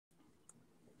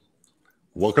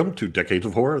Welcome to Decades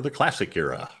of Horror, the classic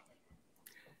era.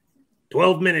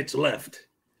 12 minutes left.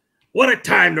 What a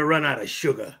time to run out of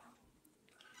sugar.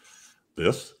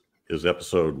 This is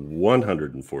episode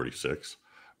 146,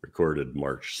 recorded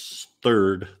March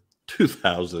 3rd,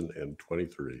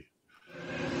 2023.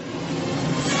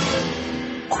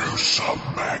 Gruesome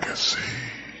Magazine.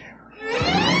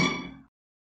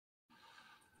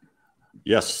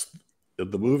 Yes,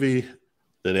 the movie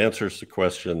that answers the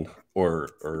question, or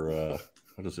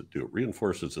what does it do? It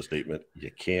reinforces the statement,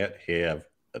 you can't have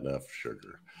enough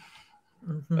sugar.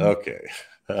 Mm-hmm. Okay.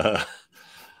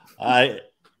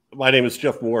 My name is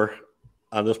Jeff Mohr.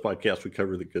 On this podcast, we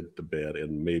cover the good, the bad,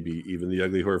 and maybe even the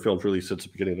ugly horror films released since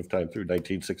the beginning of time through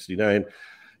 1969.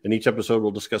 In each episode,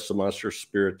 we'll discuss the monsters,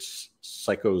 spirits,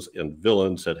 psychos, and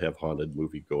villains that have haunted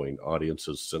movie-going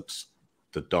audiences since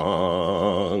the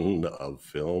dawn of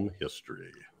film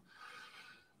history.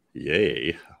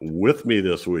 Yay. With me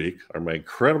this week are my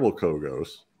incredible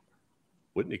co-hosts,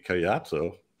 Whitney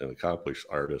Collazo, an accomplished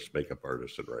artist, makeup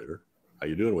artist, and writer. How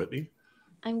you doing, Whitney?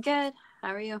 I'm good.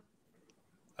 How are you?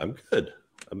 I'm good.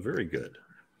 I'm very good.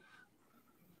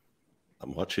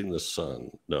 I'm watching the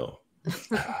sun. No.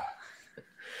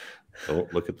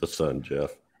 Don't look at the sun,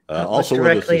 Jeff. Also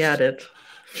directly at it.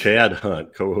 Chad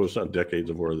Hunt, co-host on Decades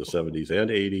of Horror of the 70s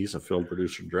and 80s, a film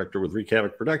producer and director with Wreak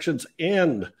Havoc Productions,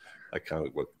 and a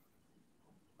comic book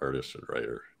artist and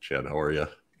writer. Chad, how are you?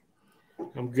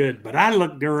 I'm good, but I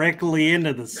look directly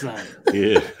into the sun.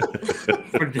 Yeah.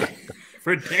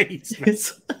 for days. Yeah.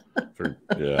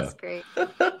 That's great.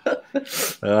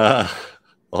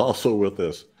 Also with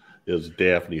us is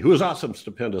Daphne, who is awesome,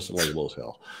 stupendous, and likable as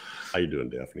hell. How you doing,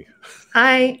 Daphne?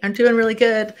 Hi, I'm doing really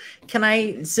good. Can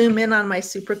I zoom in on my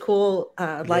super cool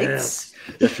lights?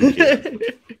 Yes, you can.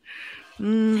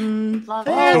 Love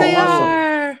There they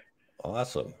are.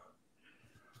 Awesome.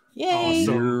 Yay.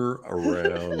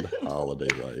 Year-around holiday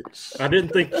lights. I didn't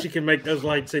think she could make those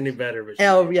lights any better. But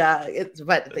Oh yeah,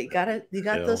 but they got it. You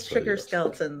got Yeah, those sugar yes.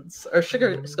 skeletons or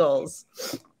sugar skulls.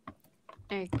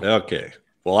 There you go. Okay.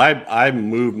 Well, I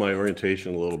moved my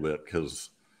orientation a little bit because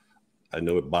I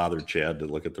know it bothered Chad to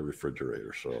look at the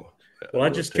refrigerator. So, well, I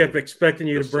just kept expecting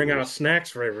you to bring out snacks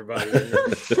for everybody.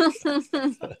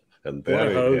 And What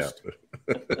a that host.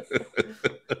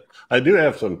 I do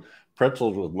have some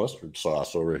pretzels with mustard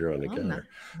sauce over here on the counter. No, that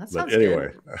But sounds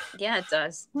anyway, Yeah, it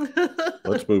does.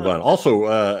 let's move on. Also,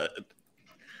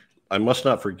 I must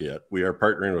not forget, we are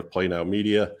partnering with Play Now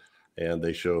Media, and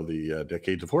they show the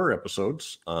Decades of Horror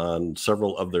episodes on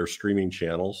several of their streaming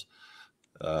channels.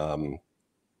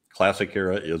 Classic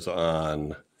Era is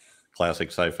on Classic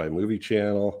Sci-Fi Movie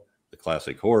Channel, the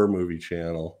Classic Horror Movie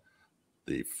Channel,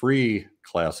 the free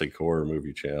Classic Horror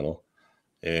Movie Channel,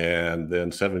 and then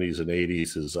 70s and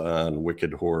 80s is on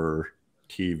Wicked Horror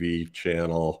TV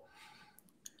Channel,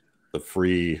 the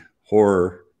free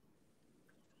Horror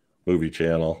Movie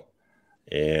Channel.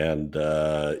 And,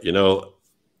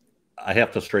 I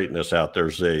have to straighten this out.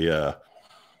 There's a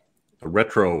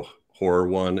retro horror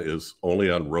one is only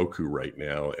on Roku right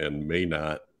now and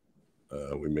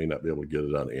we may not be able to get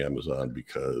it on Amazon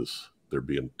because they're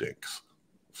being dinks.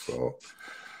 So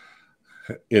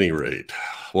at any rate,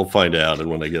 we'll find out.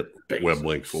 And when I get web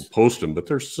links, we'll post them. But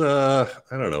there's, I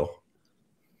don't know,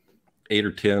 8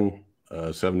 or 10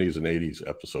 70s and 80s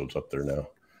episodes up there now.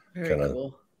 Very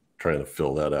cool. Trying to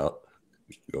fill that out,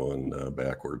 going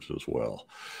backwards as well.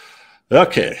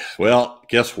 Okay, well,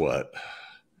 guess what?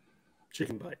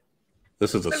 Chicken bite.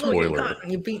 This is a spoiler.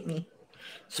 You beat me.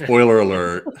 Spoiler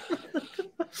alert.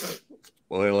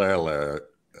 Spoiler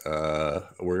alert.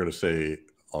 We're going to say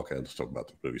all kinds of stuff about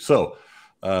the movie. So,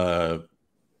 the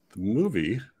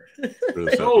movie. For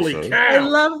this Holy episode, cow. I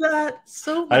love that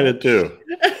so much. I did too.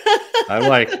 I'm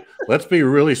like, let's be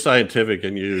really scientific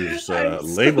and use I'm so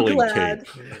labeling glad.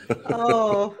 tape.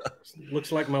 Oh.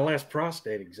 Looks like my last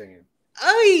prostate exam.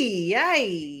 Ay,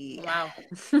 ay. Wow.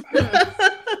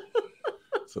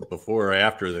 So before or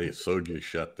after they sewed you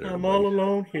shut there. I'm all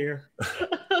alone here.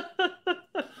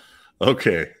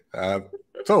 Okay.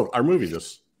 So our movie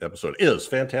this episode is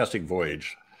Fantastic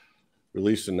Voyage,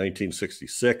 released in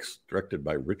 1966, directed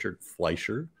by Richard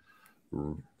Fleischer,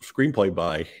 screenplay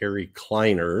by Harry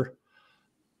Kleiner,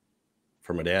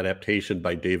 from an adaptation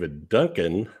by David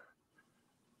Duncan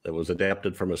that was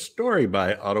adapted from a story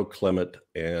by Otto Clement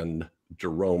and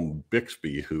Jerome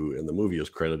Bixby, who in the movie is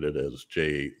credited as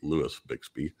J. Lewis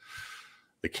Bixby.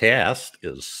 The cast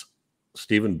is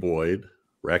Stephen Boyd,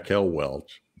 Raquel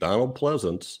Welch, Donald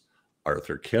Pleasance,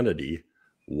 Arthur Kennedy,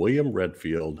 William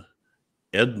Redfield,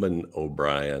 Edmund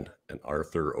O'Brien, and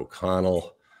Arthur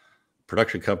O'Connell.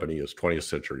 Production company is 20th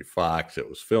Century Fox. It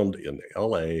was filmed in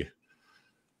LA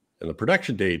And the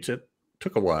production dates, it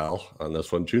took a while on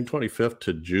this one, January 25th,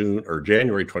 to June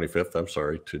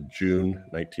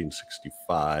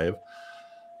 1965.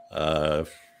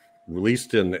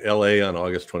 Released in LA on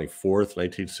August 24th,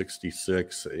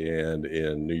 1966, and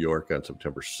in New York on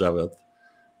September 7th,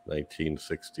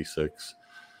 1966.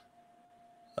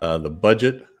 The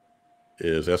budget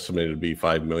is estimated to be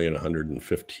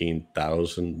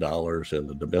 $5,115,000, and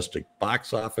the domestic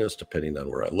box office, depending on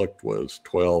where I looked, was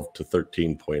 12 to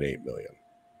 13.8 million.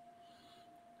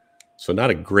 So not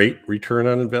a great return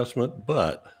on investment,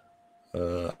 but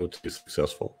I would say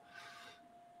successful.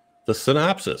 The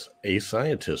synopsis: a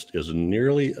scientist is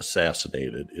nearly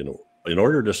assassinated. In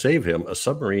order to save him, a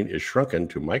submarine is shrunken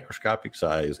to microscopic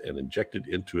size and injected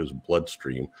into his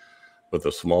bloodstream with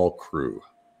a small crew.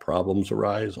 Problems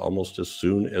arise almost as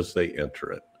soon as they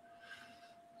enter it.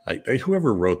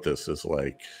 Whoever wrote this is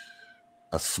like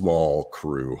a small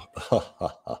crew.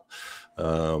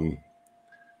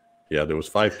 Yeah, there was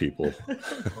 5 people,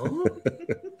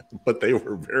 but they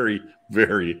were very,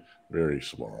 very, very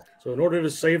small. So in order to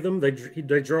save them, they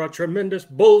draw a tremendous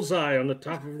bullseye on the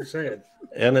top of his head.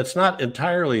 And it's not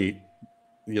entirely,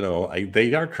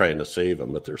 they are trying to save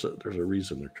him, but there's a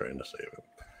reason they're trying to save him.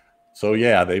 So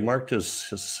yeah, they marked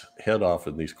his head off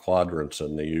in these quadrants,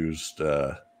 and they used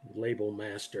label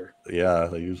master. Yeah,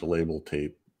 they used a label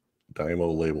tape,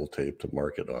 Dymo label tape, to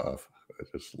mark it off. I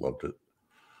just loved it.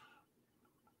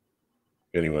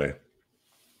 Anyway,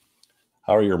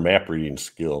 how are your map reading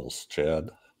skills, Chad?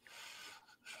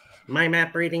 My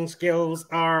map reading skills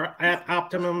are at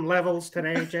optimum levels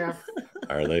today, Jeff.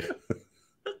 Are they?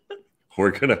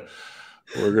 We're gonna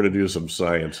do some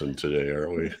sciencing today,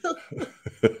 aren't we?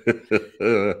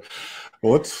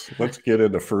 Let's get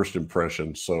into first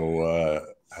impression. So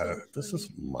this is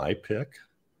my pick.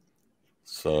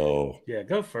 So yeah,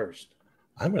 go first.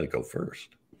 I'm gonna go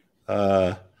first.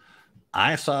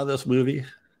 I saw this movie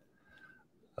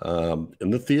in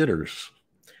the theaters,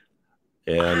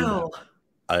 and wow.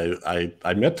 I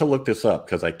meant to look this up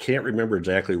because I can't remember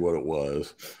exactly what it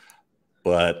was,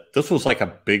 but this was like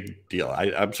a big deal.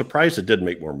 I'm surprised it didn't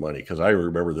make more money because I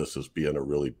remember this as being a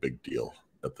really big deal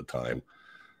at the time.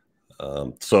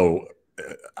 So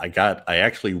I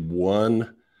actually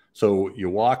won. So you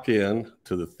walk in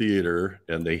to the theater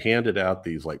and they handed out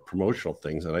these like promotional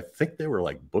things, and I think they were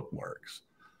like bookmarks.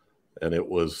 And it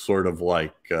was sort of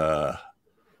like, I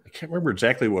can't remember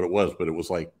exactly what it was, but it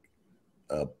was like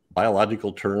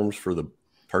biological terms for the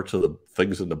parts of the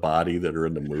things in the body that are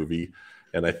in the movie.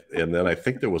 And then I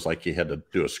think there was like, you had to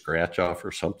do a scratch off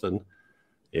or something.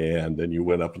 And then you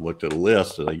went up and looked at a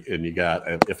list, and you got,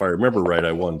 if I remember right,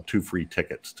 I won 2 free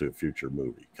tickets to a future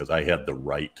movie because I had the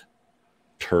right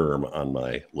term on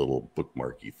my little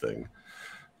bookmarky thing.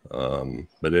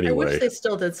 But anyway, I wish they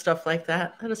still did stuff like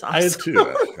that. That is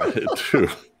awesome. I did too.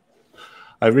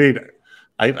 I mean,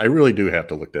 I really do have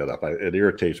to look that up. It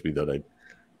irritates me that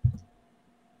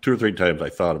 2 or 3 times I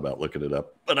thought about looking it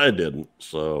up, but I didn't.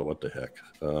 So what the heck?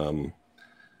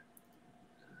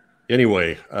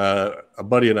 Anyway, a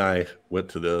buddy and I went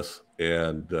to this,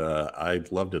 and I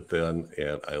loved it then,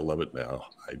 and I love it now.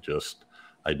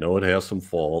 I know it has some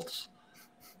faults,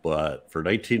 but for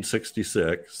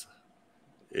 1966.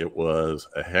 It was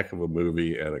a heck of a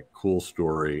movie and a cool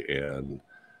story, and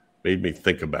made me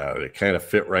think about it. It kind of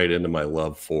fit right into my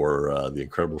love for The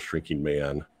Incredible Shrinking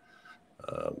Man,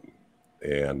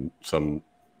 and some,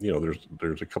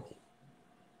 there's a couple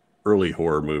early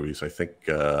horror movies. I think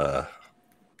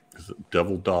is it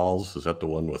Devil Dolls? Is that the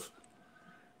one with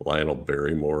Lionel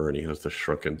Barrymore, and he has the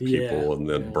shrunken people, and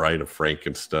then Bride of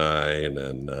Frankenstein,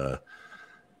 and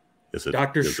is it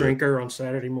Dr. Shrinker on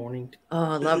Saturday morning? Oh,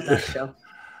 I love that show.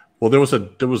 Well, there was a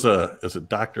is it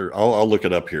Dr. I'll look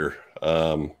it up here.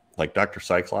 Like Dr.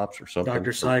 Cyclops or something.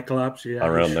 Dr. Cyclops, yeah.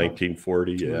 Around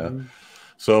 1940, yeah. Mm-hmm.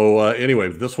 So anyway,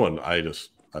 this one I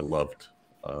loved.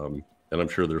 And I'm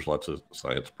sure there's lots of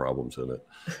science problems in it.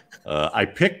 I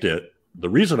picked it. The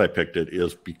reason I picked it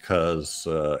is because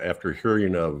after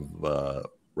hearing of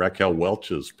Raquel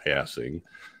Welch's passing,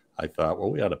 I thought,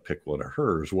 well, we ought to pick one of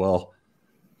hers. Well,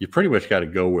 you pretty much got to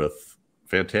go with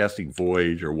Fantastic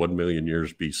Voyage or 1 Million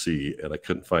Years BC, and I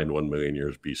couldn't find 1 Million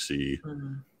Years BC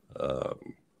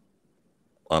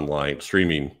online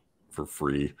streaming for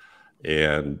free.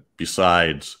 And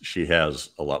besides, she has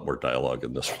a lot more dialogue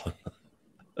in this one.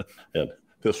 And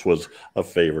this was a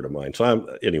favorite of mine.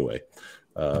 So anyway,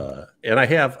 and I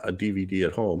have a DVD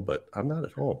at home, but I'm not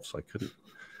at home, so I couldn't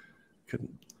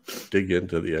dig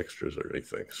into the extras or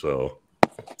anything. So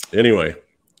anyway,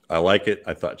 I like it.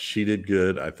 I thought she did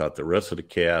good. I thought the rest of the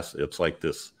cast, it's like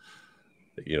this,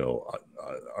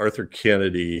 Arthur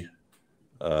Kennedy,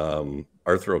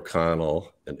 Arthur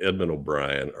O'Connell and Edmund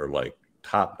O'Brien are like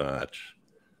top-notch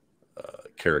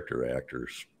character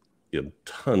actors in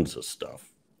tons of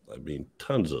stuff. I mean,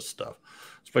 tons of stuff,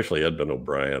 especially Edmund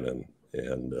O'Brien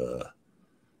and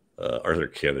Arthur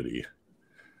Kennedy.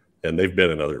 And they've been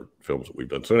in other films that we've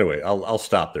done. So anyway, I'll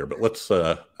stop there. But let's.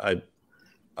 I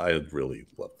really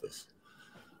love this.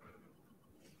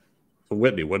 So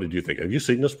Whitney, what did you think? Have you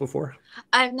seen this before?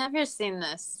 I've never seen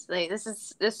this. Like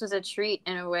this was a treat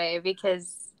in a way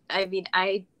because I mean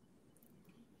I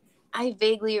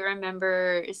vaguely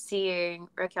remember seeing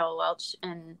Raquel Welch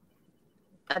and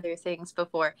other things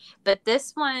before, but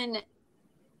this one,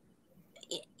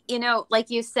 you know, like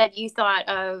you said, you thought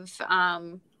of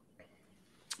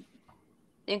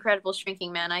The Incredible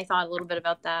Shrinking Man. I thought a little bit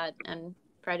about that and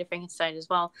Bride of Frankenstein as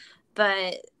well.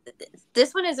 But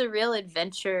this one is a real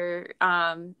adventure.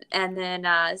 And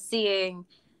then seeing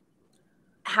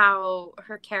how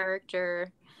her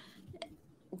character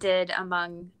did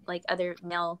among like other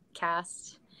male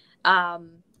cast.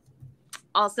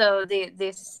 Also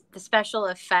the special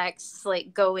effects,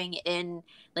 like going in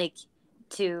like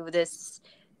to this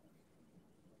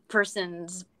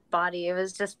person's body, it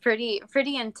was just pretty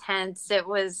intense. It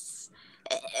was,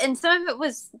 and some of it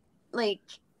was like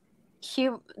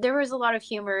there was a lot of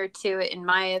humor to it, in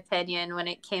my opinion, when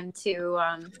it came to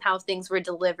how things were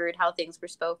delivered, how things were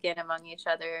spoken among each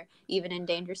other, even in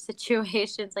dangerous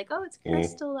situations. Like, oh, it's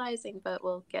crystallizing, but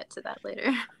we'll get to that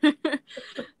later.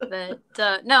 But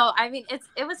no, I mean,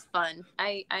 it was fun.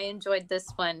 I enjoyed this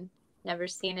one. Never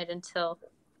seen it until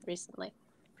recently.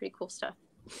 Pretty cool stuff.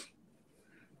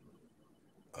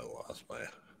 I lost my.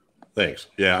 Thanks.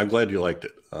 Yeah, I'm glad you liked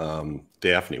it.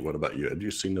 Daphne, what about you? Had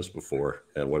you seen this before,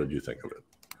 and what did you think of it?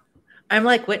 I'm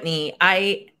like Whitney.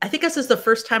 I think this is the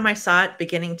first time I saw it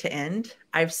beginning to end.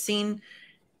 I've seen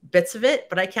bits of it,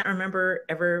 but I can't remember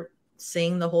ever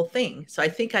seeing the whole thing. So I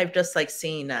think I've just like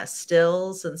seen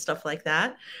stills and stuff like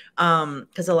that,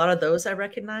 because a lot of those I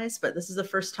recognize, but this is the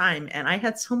first time, and I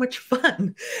had so much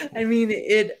fun. I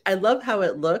mean, I love how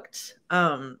it looked.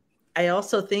 I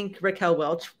also think Raquel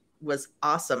Welch was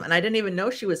awesome, and I didn't even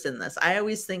know she was in this. I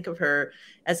always think of her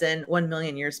as in 1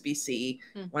 million years BC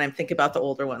when I'm thinking about the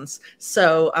older ones.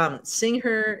 So seeing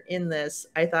her in this,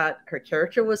 I thought her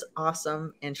character was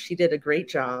awesome, and she did a great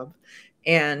job.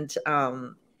 And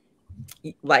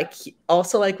like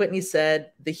Whitney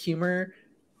said, the humor,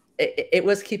 it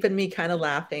was keeping me kind of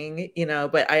laughing, you know,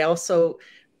 but I also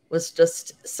was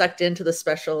just sucked into the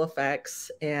special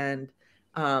effects, and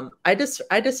I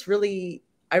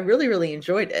really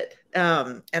enjoyed it.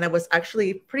 And I was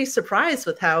actually pretty surprised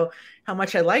with how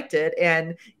much I liked it.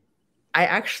 And I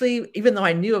actually, even though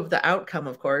I knew of the outcome,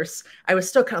 of course, I was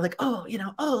still kind of like, oh, you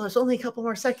know, oh, there's only a couple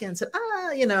more seconds. And,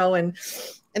 you know, and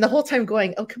the whole time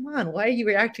going, oh, come on, why are you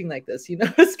reacting like this? You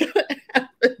know, it's going to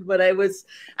happen. But I was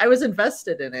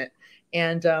invested in it.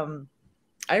 And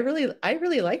I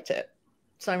really liked it.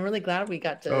 So I'm really glad we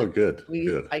got to. Oh, good.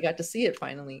 I got to see it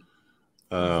finally.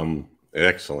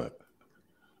 Excellent.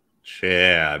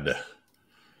 Chad,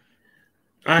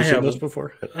 I have this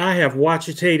before. I have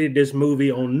watchated this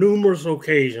movie on numerous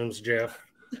occasions, Jeff.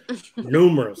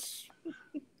 Numerous.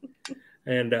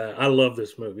 And I love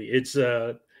this movie. It's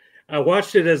I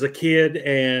watched it as a kid,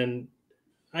 and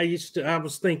I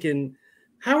was thinking,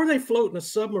 how are they floating a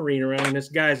submarine around this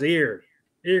guy's ear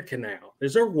canal?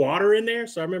 Is there water in there?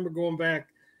 So I remember going back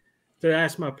to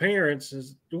ask my parents,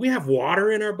 do we have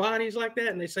water in our bodies like that?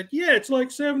 And they said, yeah, it's like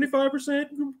 75%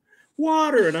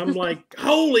 water. And I'm like,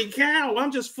 holy cow,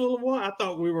 I'm just full of water. I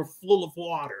thought we were full of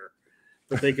water,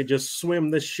 but they could just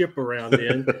swim this ship around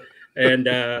in. And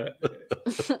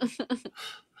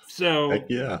so, heck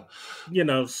yeah, you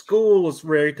know, school was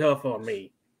very tough on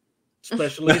me,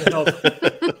 especially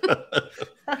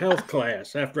health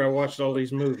class after I watched all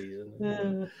these movies.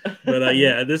 But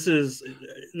yeah, this is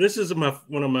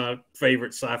one of my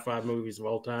favorite sci-fi movies of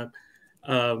all time.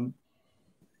 And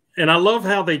I love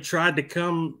how they tried to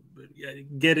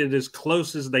get it as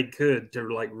close as they could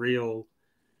to like real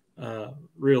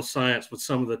science with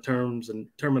some of the terms and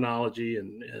terminology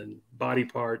and body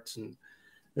parts and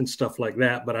stuff like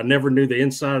that. But I never knew the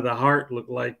inside of the heart looked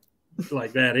like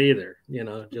that either. You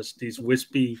know, just these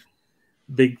wispy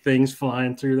big things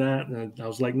flying through that. And I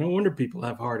was like, no wonder people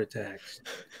have heart attacks.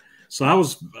 So I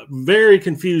was very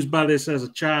confused by this as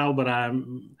a child, but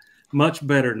I'm much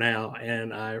better now,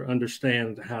 and I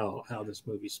understand how this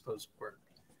movie's supposed to work.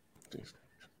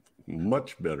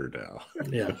 Much better now.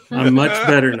 Yeah, I'm much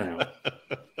better now.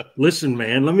 Listen,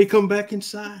 man, let me come back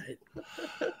inside.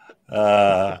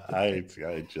 I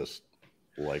just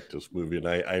like this movie, and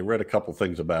I read a couple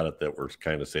things about it that were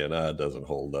kind of saying, it doesn't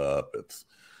hold up. It's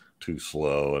too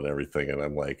slow and everything. And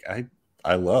I'm like,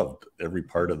 I loved every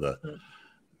part of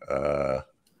the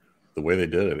way they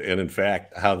did it. And in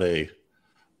fact, how they,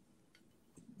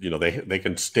 they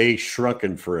can stay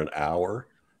shrunken for an hour,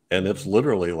 and it's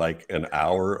literally like an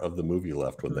hour of the movie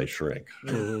left when they shrink.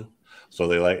 Mhm. So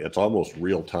it's almost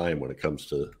real time when it comes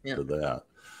to that.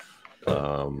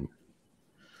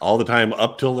 All the time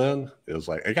up till then is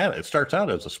like, again, it starts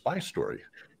out as a spy story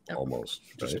almost.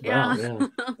 Right? Yeah.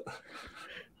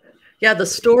 Yeah, the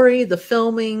story, the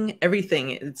filming,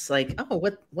 everything. It's like, oh,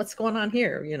 what's going on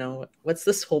here? What's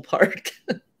this whole part?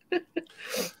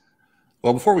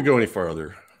 Well, before we go any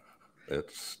further,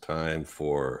 it's time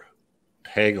for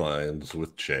taglines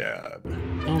with Chad.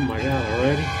 Oh my God,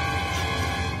 already?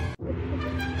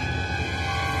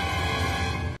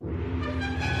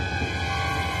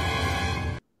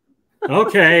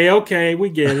 Okay, we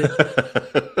get it.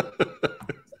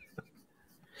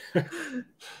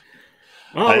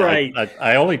 All right.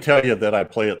 I only tell you that I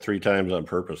play it 3 times on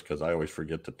purpose because I always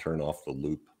forget to turn off the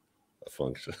loop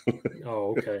function.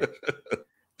 Oh, okay.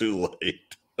 Too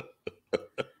late.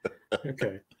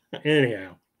 Okay.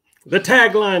 Anyhow, the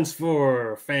taglines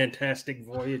for Fantastic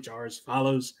Voyage are as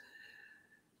follows.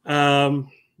 Tagline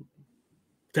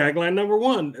number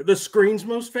 1, the screen's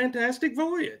most fantastic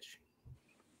voyage.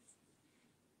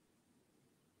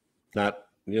 Not,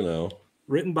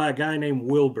 Written by a guy named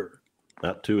Wilbur.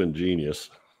 not too ingenious.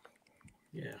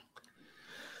 Yeah.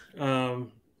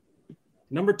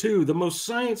 Number 2, the most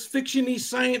science fiction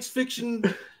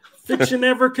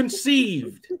ever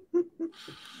conceived.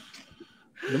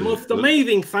 The most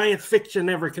amazing science fiction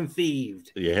ever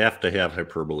conceived. You have to have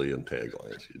hyperbole in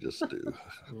taglines. You just do.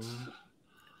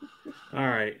 All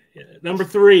right. Number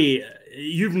 3,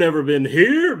 you've never been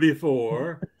here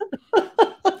before.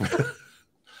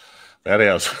 That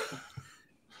has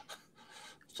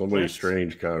so many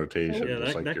strange connotations. Yeah,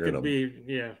 It's that like you're in could a... be,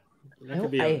 yeah. That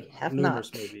could be I have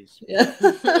numerous not. movies. Yeah.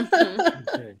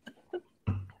 Okay.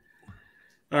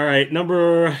 All right.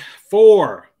 Number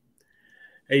 4,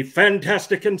 a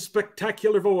fantastic and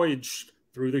spectacular voyage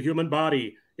through the human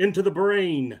body, into the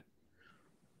brain,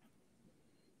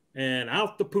 and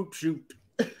out the poop chute.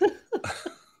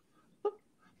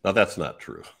 Now, that's not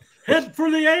true. Head for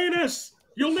the anus.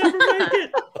 You'll never make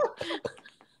it.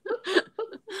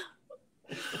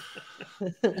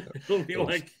 It'll be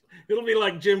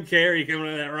like Jim Carrey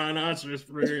coming to that rhinoceros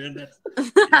rear end.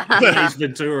 Ace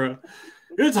Ventura.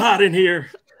 It's hot in here.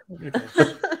 Okay.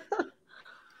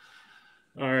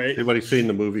 All right. Anybody seen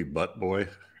the movie Butt Boy?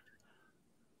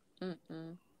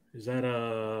 Mm-mm. Is that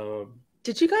a...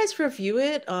 Did you guys review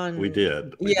it on? We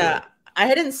did. Yeah,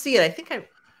 I didn't see it. I think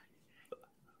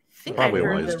Probably I a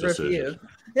heard wise the review. decision.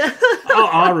 Yeah. Oh,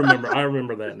 I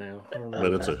remember that now.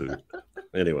 But it's a hoot.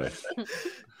 Anyway.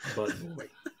 But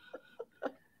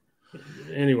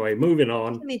anyway, moving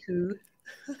on. Anywho.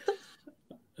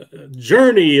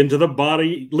 Journey into the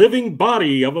living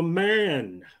body of a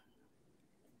man.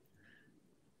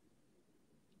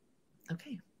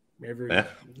 Okay. Every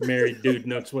married dude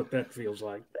knows what that feels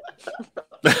like.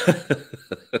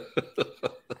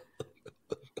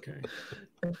 Okay.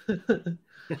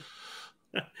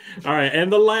 All right, and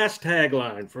the last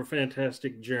tagline for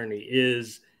Fantastic Journey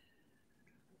is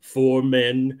 4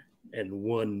 men and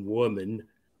 1 woman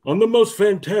on the most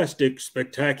fantastic,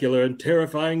 spectacular, and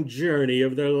terrifying journey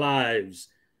of their lives,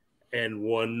 and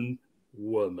 1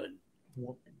 woman.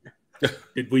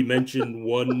 Did we mention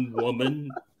 1 woman?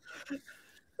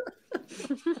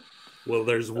 Well,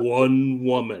 there's 1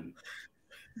 woman.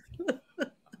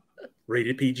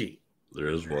 Rated PG. There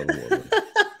is 1 woman.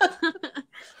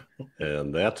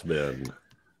 And that's been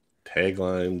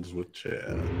Taglines with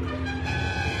Chad.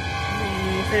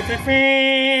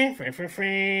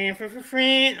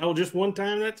 Oh, just one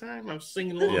time that time? I was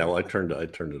singing along. Yeah, well, I turned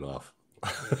it off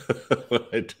when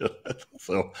I did it.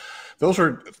 So those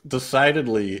are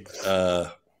decidedly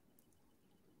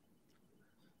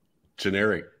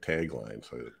generic taglines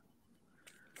for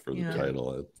the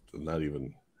title. Not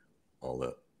even all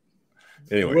that.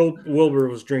 Anyway, Wilbur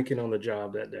was drinking on the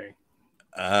job that day.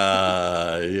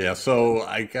 Yeah, so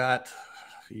I got,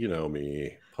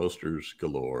 me, posters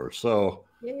galore. So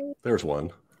there's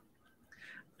one.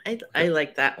 I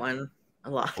like that one a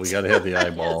lot. We got to have the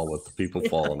eyeball with the people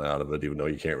falling out of it, even though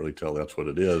you can't really tell that's what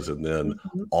it is. And then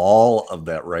all of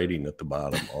that writing at the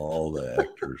bottom, all the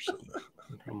actors.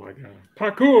 Oh my God.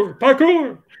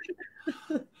 Parkour.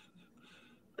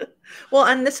 Well,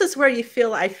 and this is where I feel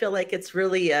like it's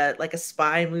really like a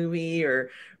spy movie or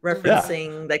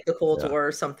referencing like the Cold War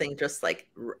or something, just like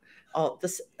all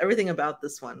this, everything about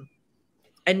this one.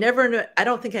 I never knew. I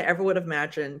don't think I ever would have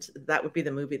imagined that would be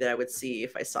the movie that I would see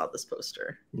if I saw this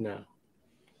poster. No.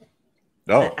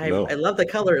 No, I no. I love the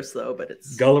colors though, but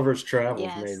it's Gulliver's Travels,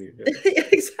 Yes. maybe.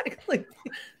 exactly.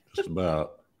 Just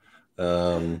about.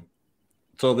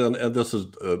 So then, and this is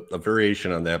a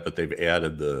variation on that, but they've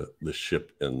added the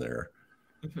ship in there.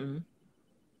 Mm-hmm.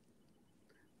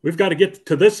 We've got to get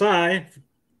to this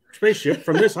spaceship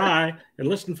from this eye in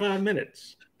less than 5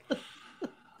 minutes.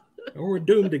 Or we're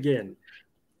doomed again.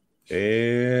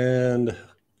 And a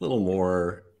little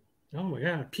more Oh my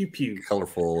God. Pew pew.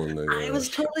 colorful. In the, I was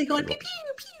totally going pew,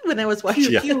 pew, pew when I was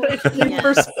watching Yeah. you when you Yeah.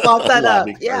 first brought that up.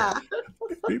 Lobby Yeah.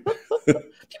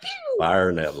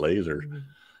 firing that laser.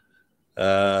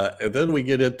 And then we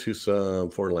get into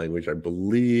some foreign language. I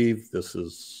believe this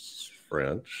is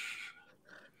French.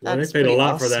 Well, they That's paid a pretty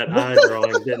lot for that awesome. eye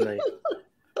drawing, didn't they?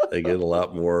 They get a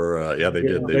lot more. Yeah, they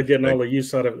did. They're getting They all the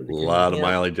use out of it. a lot of Yeah.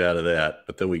 mileage out of that.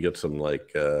 But then we get some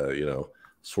like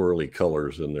swirly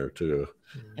colors in there too.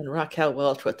 And Raquel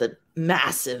Welch with a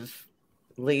massive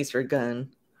laser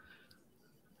gun.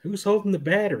 Who's holding the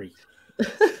battery?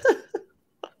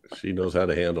 She knows how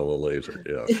to handle a laser.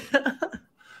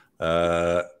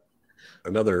 Yeah.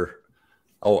 Another.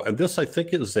 Oh, and this I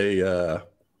think is a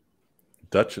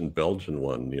Dutch and Belgian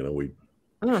one. We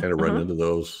kind of run into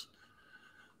those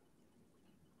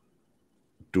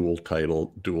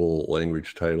dual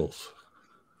language titles.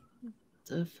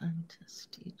 The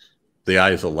Fantastic. The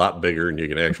eye is a lot bigger, and you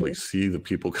can actually see the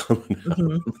people coming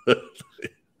out.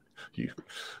 You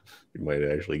might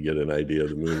actually get an idea of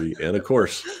the movie, and of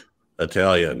course,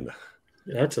 Italian.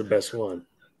 That's the best one.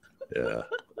 Yeah.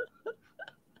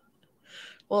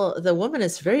 Well, the woman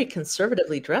is very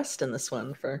conservatively dressed in this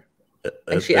one and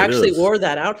It- she it actually is. wore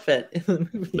that outfit in the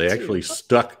movie. They too. actually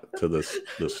stuck to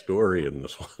the story in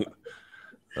this one.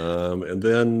 And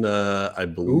then I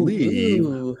believe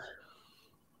Ooh.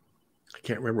 I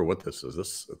can't remember what this is.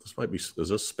 This might be. Is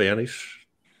this Spanish?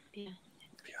 Yeah.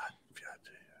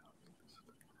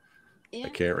 I Yeah.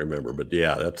 can't remember, but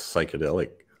yeah, that's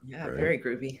psychedelic. Yeah, Right. very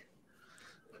groovy.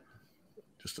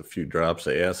 Just a few drops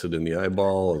of acid in the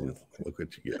eyeball, and look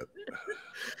what you get.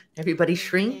 Everybody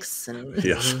shrinks and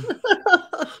Yes.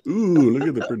 Ooh, look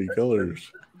at the pretty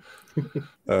colors.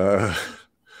 And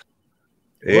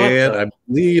I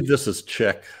believe this is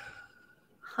Czech.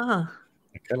 Huh.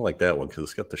 I kind of like that one because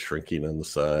it's got the shrinking on the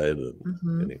side. And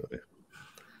Mhm. anyway,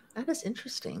 That is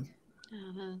interesting.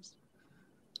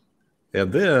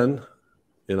 and then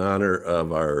in honor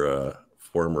of our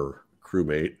former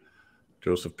crewmate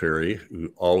Joseph Perry,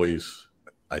 who always,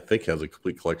 I think, has a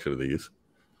complete collection of these.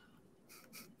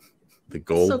 The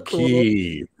Gold So cool.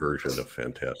 Key version of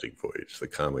Fantastic Voyage, the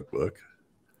comic book.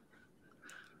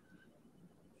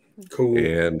 Cool.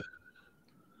 And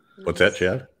what's that,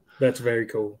 Chad? That's very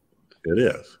cool. It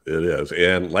is. It is.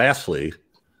 And lastly,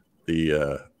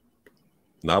 the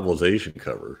novelization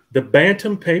cover. The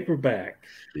Bantam paperback.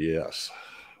 Yes.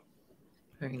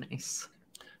 Very nice.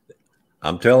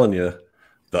 I'm telling you,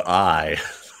 the eye.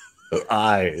 The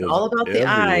eye is all about the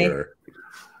eye.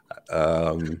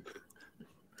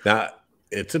 Now,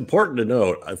 it's important to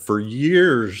note, for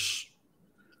years,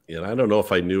 and I don't know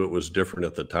if I knew it was different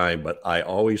at the time, but I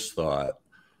always thought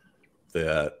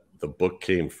that the book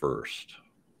came first,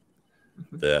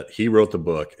 that he wrote the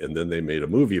book and then they made a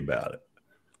movie about it.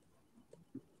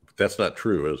 But that's not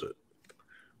true, is it?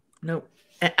 No,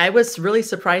 I was really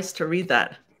surprised to read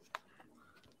that.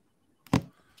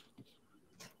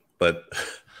 But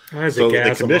Isaac so they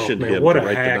Asimov, commissioned man, him what to a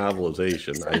write hack. the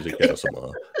novelization, Isaac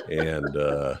Asimov,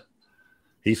 and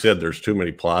he said there's too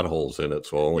many plot holes in it,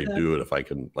 so I'll only do it if I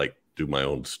can do my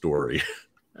own story.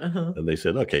 Uh-huh. And they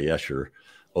said, okay, yeah, sure.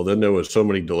 Well, then there was so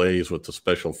many delays with the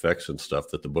special effects and stuff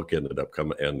that the book ended up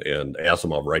coming, and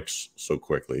Asimov writes so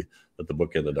quickly that the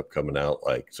book ended up coming out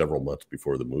like several months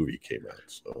before the movie came out.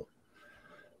 So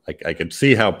I could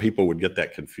see how people would get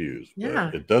that confused. Yeah.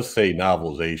 But it does say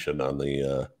novelization on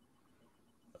the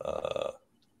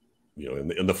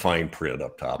in the fine print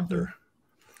up top there.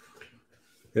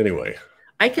 Anyway,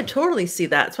 I could totally see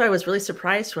that. That's why I was really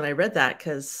surprised when I read that,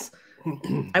 because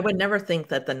I would never think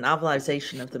that the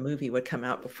novelization of the movie would come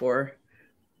out before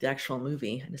the actual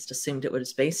movie. I just assumed it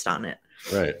was based on it.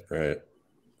 right.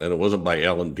 And it wasn't by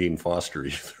Alan Dean Foster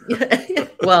either.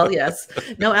 Well, yes.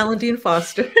 No, Alan Dean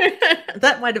Foster.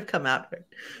 That might have come out,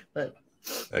 but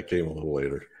That came a little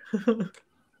later.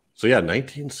 So yeah,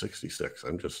 1966.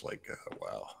 I'm just like,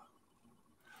 wow.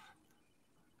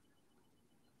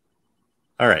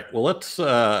 All right. Well, let's.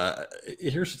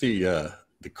 Here's the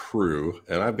crew,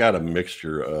 and I've got a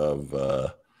mixture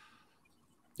of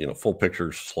full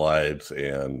picture slides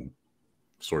and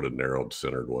sort of narrowed,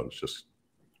 centered ones, just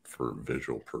for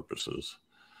visual purposes.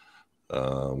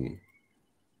 So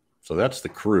that's the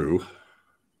crew.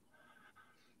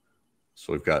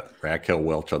 So we've got Raquel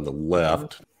Welch on the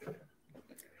left,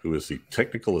 who is the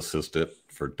technical assistant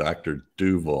for Dr.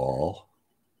 Duval.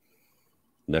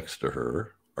 Next to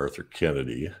her, Arthur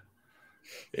Kennedy,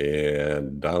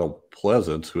 and Donald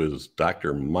Pleasance, who is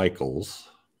Dr. Michaels.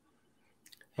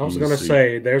 I was going to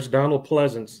say, there's Donald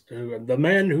Pleasance, the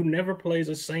man who never plays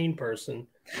a sane person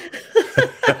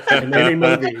in any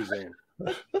movie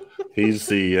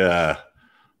he's in.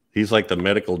 He's like the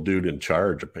medical dude in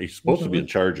charge. He's supposed to be in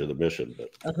charge of the mission. But,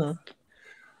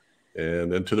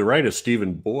 and then to the right is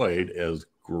Stephen Boyd as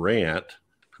Grant,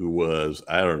 who was,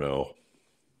 I don't know,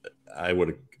 I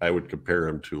would compare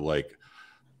him to like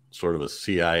sort of a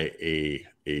CIA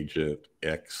agent,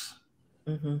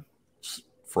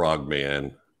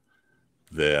 frogman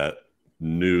that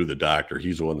knew the doctor.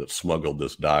 He's the one that smuggled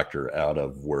this doctor out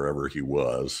of wherever he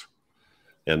was.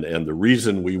 And the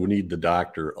reason we need the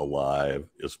doctor alive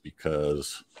is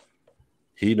because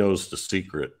he knows the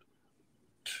secret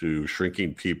to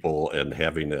shrinking people and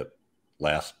having it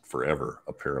last forever,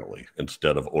 apparently,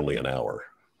 instead of only an hour.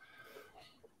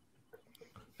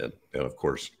 And of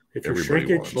course, if your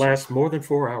shrinkage lasts more than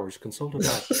 4 hours, consult a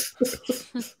doctor.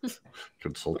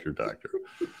 Consult your doctor.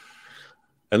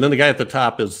 And then the guy at the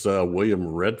top is William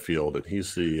Redfield, and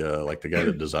he's the like the guy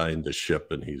that designed the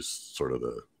ship, and he's sort of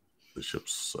the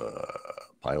ship's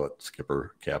pilot,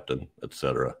 skipper, captain,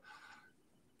 etc.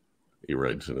 He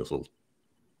rides in his little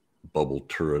bubble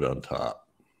turret on top.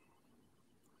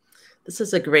 This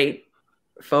is a great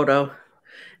photo,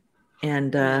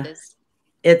 and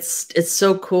it's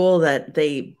so cool that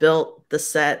they built the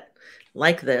set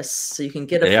like this, so you can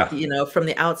get from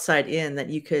the outside in, that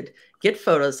you could get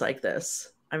photos like this.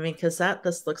 I mean, because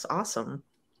this looks awesome.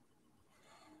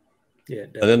 Yeah.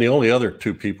 And then the only other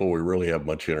two people we really have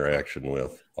much interaction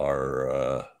with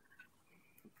are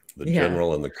the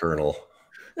general and the colonel.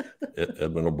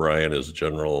 Edmund O'Brien is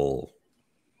General,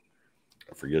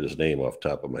 I forget his name off the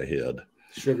top of my head.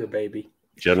 Sugar Baby.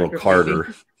 General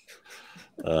Carter.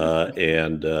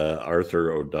 And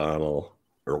Arthur O'Connell,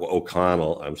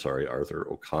 Arthur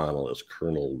O'Connell is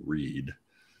Colonel Reed.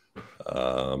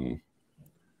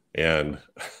 And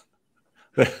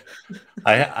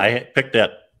I picked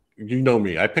that, you know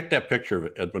me, I picked that picture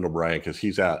of Edmund O'Brien because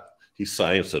he's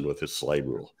sciencing with his slide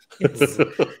rule.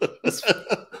 It's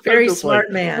very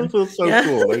smart man. This is so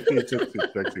cool.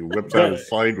 1960, whips out his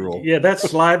slide rule. Yeah, that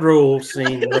slide rule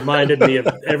scene reminded me of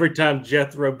every time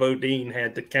Jethro Bodine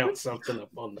had to count something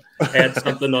add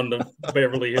something on the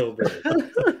Beverly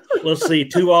Hillbillies. Let's see,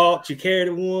 2 alts, you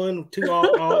carried 1, 2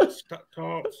 alts.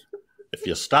 If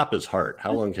you stop his heart,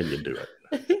 how long can you do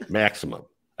it? Maximum.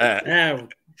 Then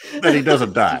he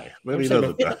doesn't die.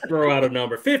 Throw out a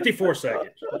number. 54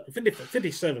 seconds.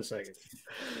 57 seconds.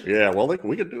 Yeah, well,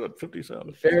 we could do it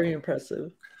 57. Very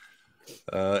impressive.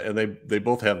 And they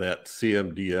both have that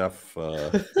CMDF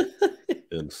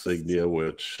insignia,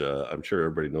 which I'm sure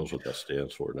everybody knows what that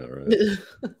stands for now, right?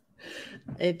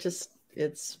 That's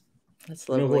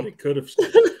lovely. You know what it could have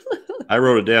stood. I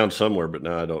wrote it down somewhere, but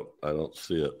now I don't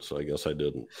see it, so I guess I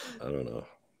didn't. I don't know.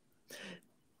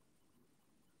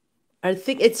 I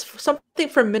think it's something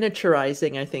for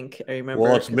miniaturizing. I think I remember.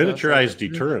 Well, it's miniaturized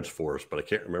deterrence force, but I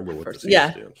can't remember what the C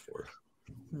stands for.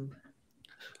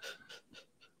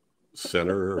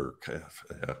 Center or I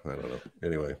don't know.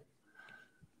 Anyway,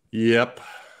 yep.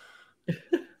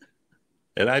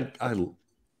 And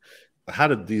how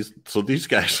did these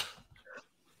guys?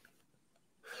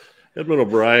 Edmund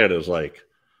O'Brien is like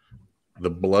the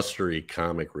blustery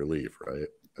comic relief, right?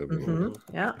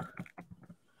 Yeah.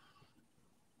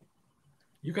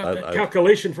 You got that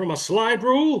calculation from a slide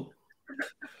rule?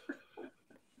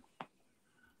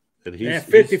 And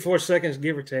 54 seconds,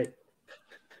 give or take.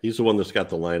 He's the one that's got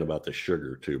the line about the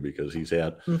sugar, too, because he's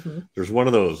there's one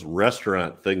of those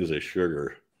restaurant things of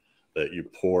sugar that you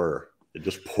pour. It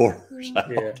just pours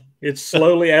out. Yeah, it's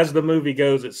slowly, as the movie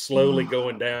goes, it's slowly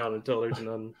going down until there's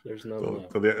none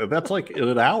left. So that's like in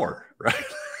an hour, right?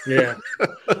 Yeah.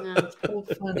 That's so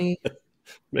funny.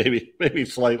 Maybe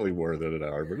slightly more than an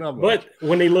hour, but not much. But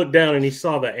when he looked down and he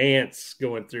saw the ants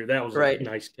going through, that was a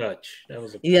nice touch. That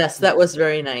was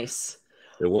very nice.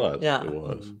 It was. Yeah. It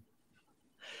was.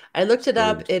 I looked it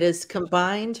up. It is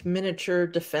Combined Miniature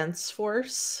Defense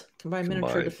Force. Combined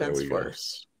Miniature Defense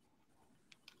Force.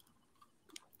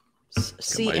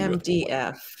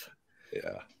 CMDF.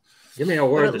 Yeah. Give me a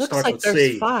word that starts with C.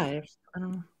 There's 5. I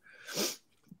don't know.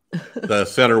 The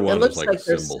center one is like a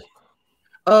symbol.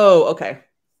 Oh, okay.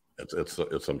 It's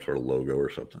some sort of logo or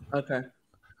something. Okay.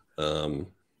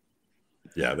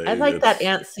 Yeah, I like that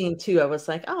ant scene too. I was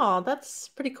like, oh, that's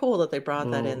pretty cool that they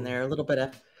brought that in there. A little bit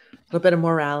of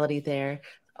morality there.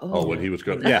 Oh, when he was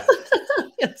going, yeah.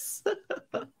 Yes.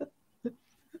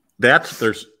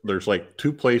 There's like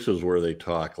two places where they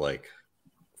talk like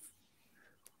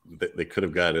they could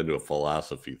have got into a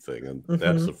philosophy thing, and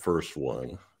that's the first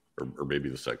one, or maybe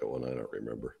the second one. I don't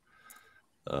remember.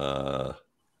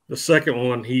 The second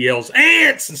one, he yells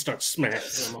 "ants" and starts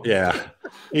smashing them. Yeah,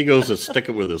 he goes to stick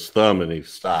it with his thumb, and he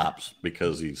stops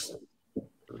because he's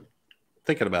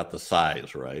thinking about the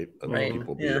size, right? Of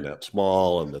people being that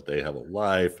small and that they have a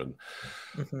life. And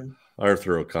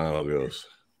Arthur O'Connell goes,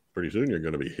 "Pretty soon you're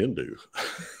going to be Hindu,"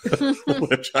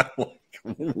 which I'm like,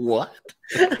 what?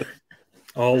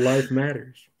 All life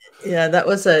matters. Yeah, that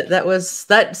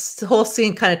whole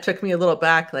scene kind of took me a little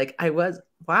back. Like I was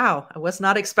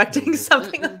not expecting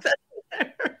something like that in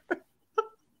there.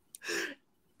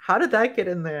 How did that get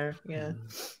in there? Yeah.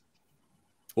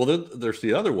 Well, then there's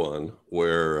the other one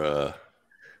where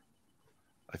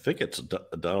I think it's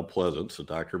Donald Pleasance, so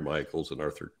Dr. Michaels, and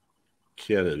Arthur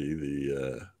Kennedy,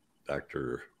 the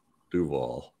Dr.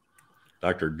 Duval.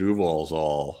 Dr. Duval's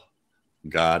all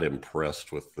God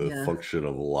impressed with the function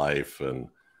of life, and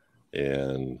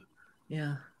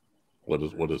what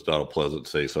does Donald Pleasance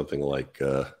say? Something like,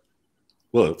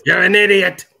 "Well, you're an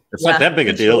idiot. It's not that big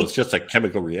a deal. It's just a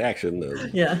chemical reaction,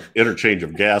 interchange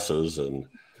of gases." And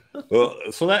so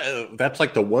that's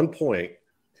like the one point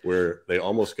where they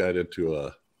almost got into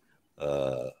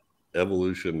a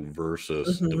evolution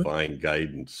versus divine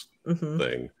guidance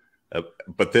thing,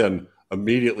 but then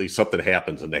immediately something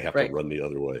happens and they have to run the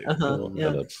other way.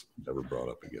 And it's never brought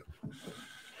up again.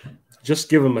 Just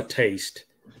give them a taste.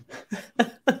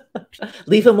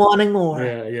 Leave them wanting more.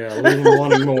 Yeah, leave them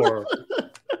wanting more.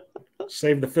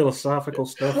 Save the philosophical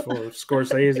stuff for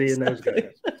Scorsese and those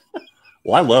guys.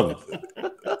 Well, I love it.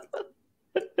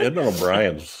 Edmund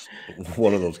O'Brien's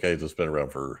one of those guys that's been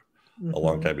around for a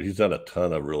long time. But he's done a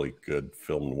ton of really good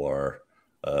film noir.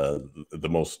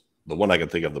 The one I can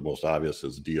think of the most obvious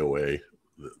is DOA,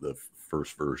 the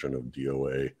first version of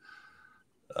DOA,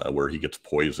 where he gets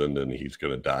poisoned and he's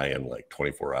going to die in like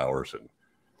 24 hours. And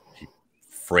he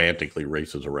frantically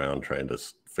races around trying to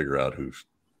figure out who's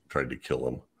tried to kill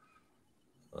him.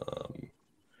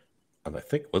 And I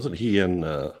think, wasn't he in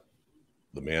The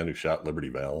Man Who Shot Liberty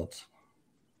Valance?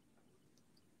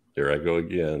 There I go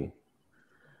again.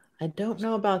 I don't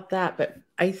know about that, but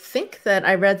I think that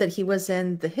I read that he was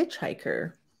in The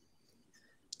Hitchhiker.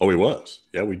 Oh, he was.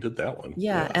 Yeah, we did that one.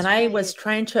 Yeah, and I was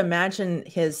trying to imagine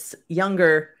his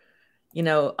younger,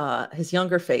 his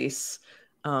younger face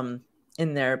in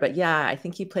there. But yeah, I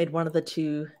think he played one of the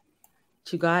two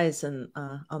guys on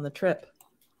the trip.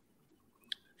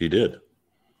 He did.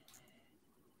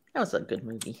 That was a good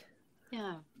movie.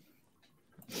 Yeah.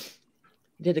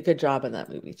 He did a good job in that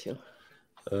movie too.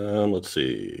 Let's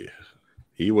see.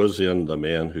 He was in The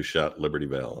Man Who Shot Liberty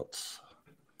Valance.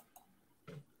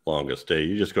 Longest Day.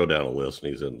 You just go down a list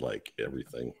and he's in like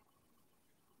everything.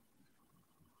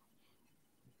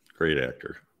 Great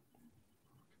actor.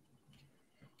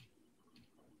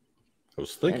 I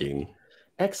was thinking.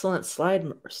 Excellent slide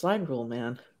rule,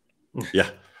 man. Yeah.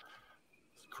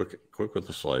 Quick with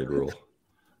the slide rule.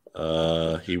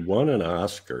 He won an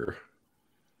Oscar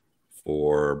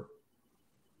for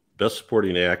Best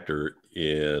Supporting Actor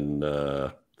in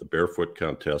The Barefoot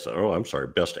Contessa. Oh, I'm sorry,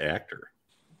 Best Actor.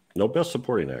 No, Best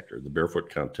Supporting Actor, The Barefoot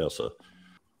Contessa.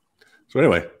 So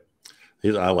anyway,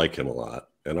 I like him a lot.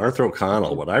 And Arthur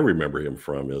O'Connell, what I remember him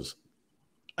from is,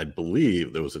 I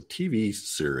believe there was a TV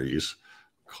series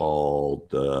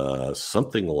called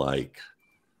something like,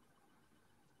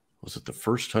 was it The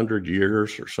First 100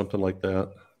 Years or something like that?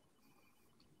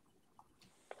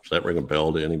 Does that ring a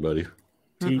bell to anybody?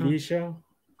 TV show?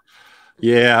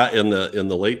 Yeah, in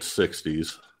the late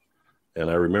 60s.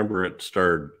 And I remember it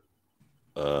starred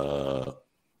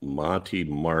Monty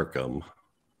Markham.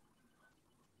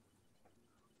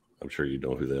 I'm sure you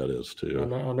know who that is too. I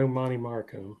know Monty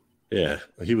Markham. Yeah,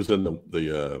 he was in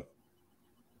the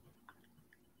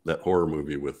that horror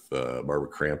movie with Barbara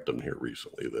Crampton here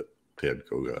recently that Ted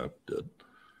Koga did,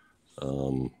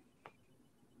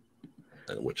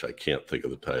 which I can't think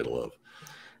of the title of.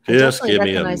 Just give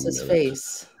me a minute. His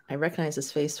face. I recognize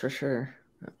his face for sure.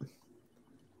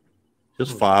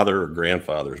 His father or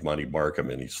grandfather is Monty Markham,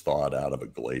 and he's thawed out of a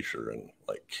glacier in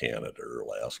like Canada or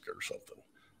Alaska or something,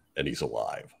 and he's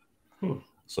alive.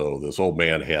 So this old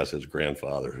man has his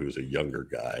grandfather, who's a younger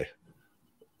guy,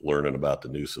 learning about the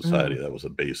new society. That was the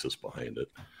basis behind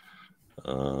it.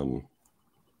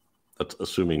 That's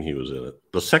assuming he was in it.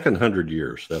 The second 100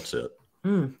 years, that's it.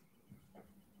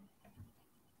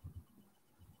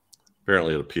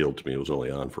 apparently it appealed to me. It was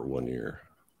only on for 1 year.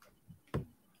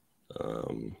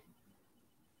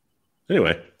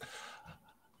 Anyway,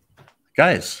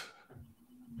 guys,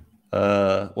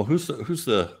 well, who's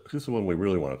the one we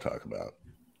really want to talk about?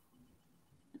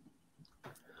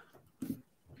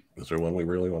 Is there one we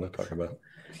really want to talk about?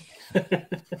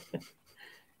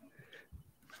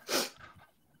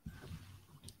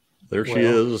 There she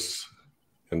is,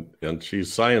 and she's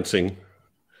sciencing.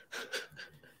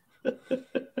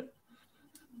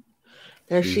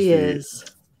 There she is.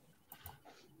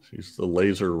 She's the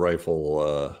laser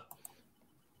rifle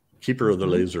keeper of the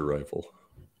laser rifle.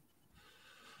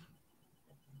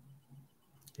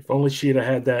 If only she'd have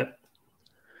had that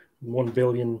 1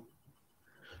 billion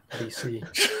BC.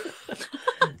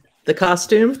 The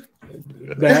costume?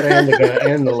 That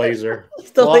and the laser.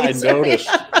 The well, laser. I noticed.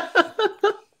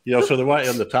 So the one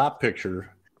in the top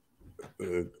picture,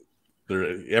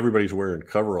 everybody's wearing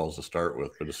coveralls to start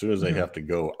with, but as soon as they have to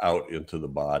go out into the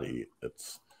body,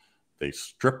 they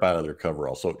strip out of their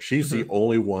coveralls. So she's the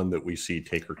only one that we see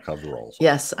take her coveralls off.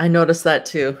 Yes, I noticed that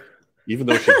too. Even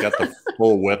though she's got the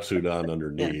full wetsuit on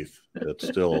underneath, it's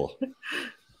still.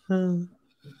 But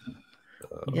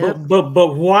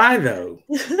why though?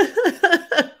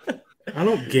 I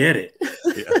don't get it.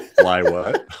 Yeah. Why?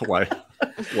 What?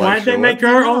 Why'd they make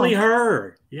her only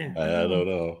her? Yeah, I don't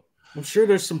know. I'm sure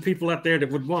there's some people out there that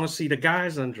would want to see the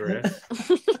guys undress.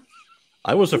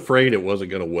 I was afraid it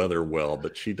wasn't going to weather well,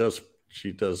 but she does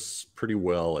pretty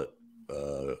well at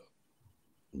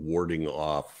warding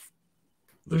off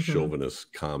the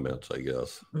chauvinist comments, I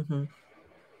guess.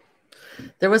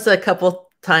 There was a couple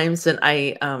times, and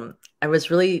I've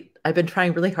been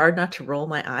trying really hard not to roll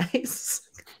my eyes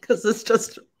because it's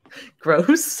just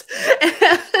gross.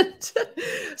 And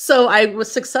so I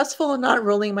was successful in not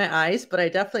rolling my eyes, but I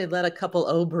definitely let a couple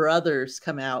 "oh brothers"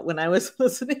 come out when I was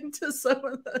listening to some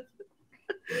of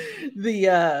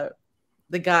the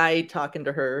guy talking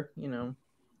to her,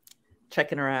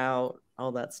 checking her out,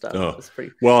 all that stuff. Oh. It was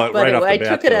pretty well. But right I off the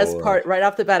took bat, it as part right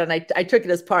off the bat, and I took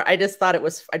it as part. I just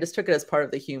took it as part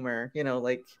of the humor,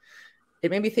 like it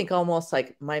made me think almost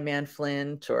like My Man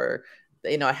Flint, or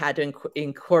I had to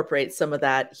incorporate some of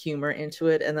that humor into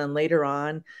it, and then later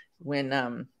on, when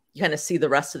you kind of see the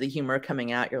rest of the humor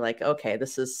coming out, you're like, okay,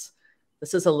 this is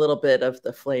a little bit of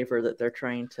the flavor that they're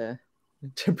trying to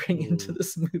bring into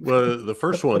this movie. Well, the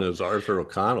first one is Arthur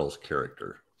O'Connell's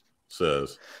character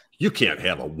says, "You can't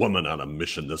have a woman on a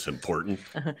mission this important."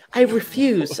 I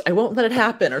refuse. I won't let it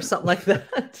happen, or something like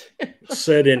that.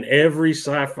 Said in every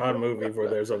sci-fi movie where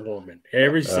there's a woman.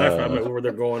 Every sci-fi movie where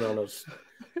they're going on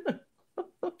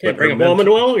can't bring a woman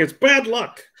along. It's bad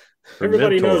luck.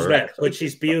 Everybody knows that, but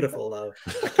she's beautiful, though.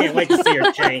 I can't wait to see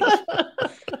her change.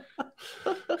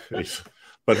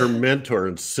 But her mentor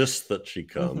insists that she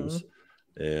comes,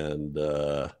 and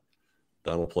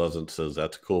Donald Pleasant says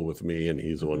that's cool with me, and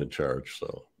he's the one in charge,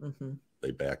 so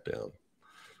they back down.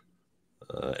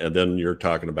 And then you're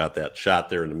talking about that shot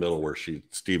there in the middle where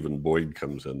Stephen Boyd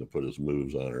comes in to put his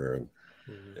moves on her,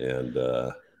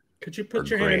 and could you put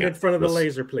your hand in front of the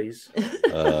laser, please?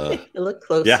 Look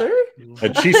closer. Yeah.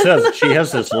 And she says, she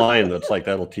has this line that's like,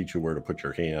 "That'll teach you where to put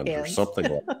your hands," or something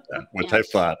like that, which I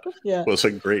thought was a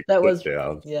great put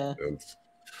down. Yeah. And,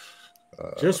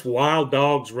 just wild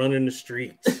dogs running the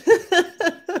streets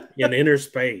in inner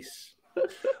space.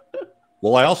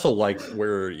 Well, I also like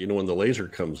where, when the laser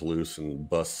comes loose and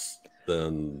busts,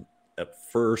 then at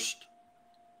first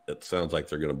it sounds like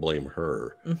they're going to blame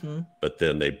her, but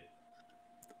then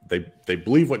they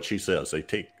believe what she says.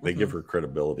 They give her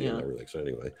credibility and everything. So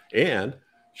anyway, and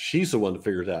she's the one that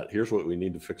figures out, here's what we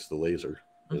need to fix the laser.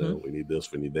 We need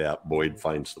this, we need that. Boyd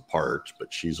finds the parts,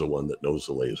 but she's the one that knows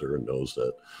the laser and knows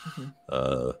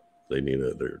that they need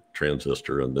their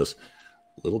transistor and this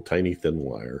little tiny thin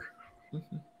wire.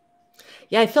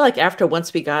 Yeah, I feel like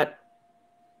once we got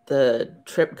the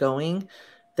trip going,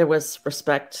 there was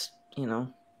respect,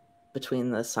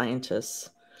 between the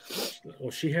scientists.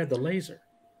 Well, she had the laser.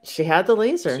 She had the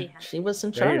laser. She was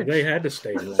in charge. They had to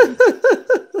stay alone.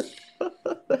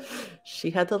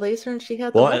 She had the laser and she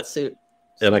had the wetsuit.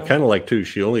 And I kind of like, too,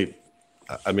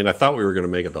 I thought we were going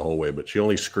to make it the whole way, but she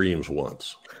only screams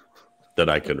once that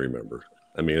I can remember.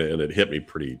 And it hit me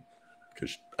pretty,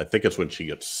 because I think it's when she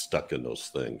gets stuck in those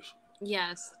things.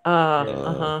 Yes.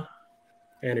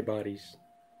 Antibodies.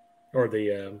 Or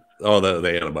the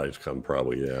the antibodies come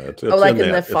probably, yeah. It's like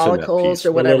in the follicles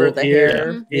or whatever, the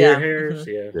hair. Ear hairs,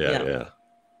 yeah.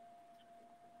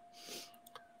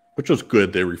 Which was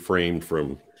good. They refrained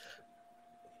from,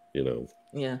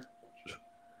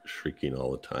 shrieking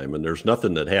all the time. And there's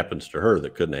nothing that happens to her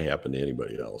that couldn't have happened to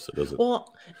anybody else. It doesn't.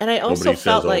 Well, and I also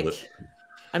felt like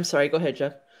I'm sorry. Go ahead,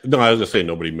 Jeff. No, I was just saying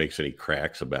nobody makes any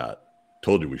cracks about.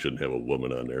 Told you we shouldn't have a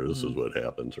woman on there. This is what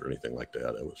happens, or anything like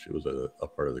that. She was a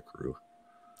part of the crew.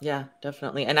 Yeah,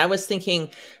 definitely. And I was thinking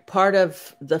part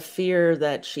of the fear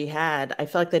that she had, I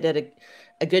felt like they did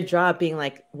a good job being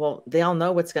like, well, they all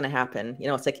know what's going to happen. You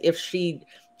know, it's like if she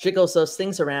jiggles those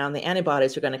things around, the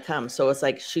antibodies are going to come. So it's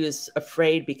like she was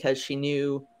afraid because she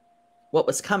knew what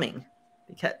was coming,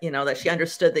 because, you know, that she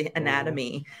understood the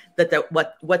anatomy,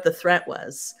 what the threat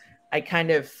was. I kind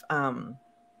of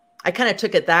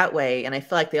took it that way. And I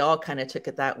feel like they all kind of took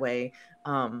it that way.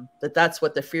 That's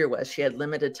what the fear was. She had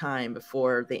limited time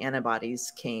before the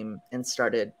antibodies came and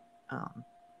started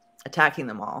attacking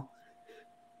them all.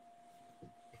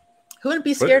 Who wouldn't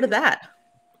be scared of that?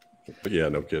 But yeah,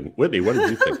 no kidding. Whitney, what did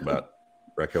you think about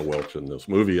Raquel Welch in this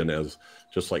movie, and as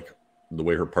just like the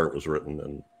way her part was written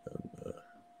and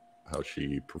how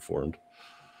she performed?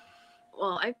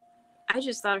 Well, I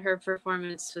just thought her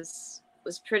performance was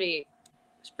pretty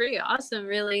awesome,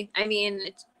 really. I mean,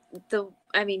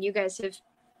 you guys have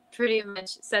pretty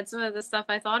much said some of the stuff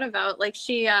I thought about. Like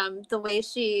she, the way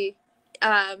she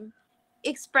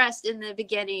expressed in the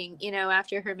beginning, you know,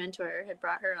 after her mentor had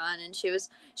brought her on, and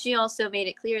she also made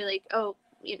it clear, like, oh,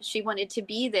 you know, she wanted to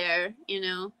be there, you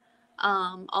know.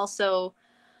 Also,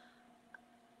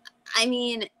 I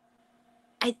mean,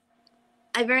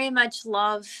 I very much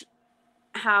love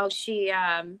how she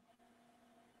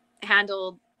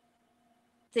handled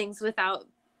things without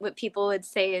what people would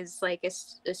say is like a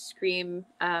scream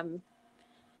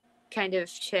kind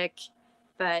of chick,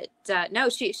 but no,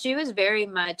 she was very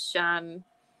much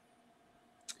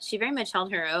she very much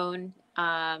held her own,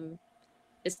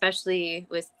 especially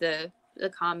with the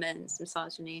comments,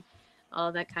 misogyny,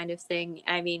 all that kind of thing.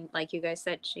 I mean, like you guys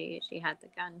said, she had the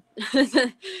gun.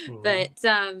 But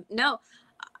no,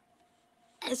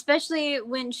 especially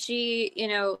when she, you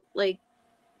know, like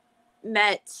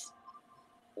met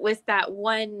with that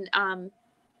one,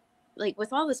 like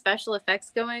with all the special effects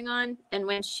going on, and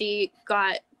when she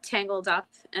got tangled up,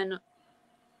 and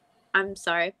I'm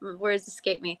sorry, words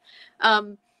escape me,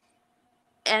 and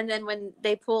then when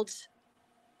they pulled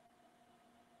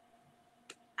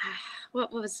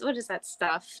what is that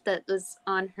stuff that was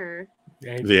on her?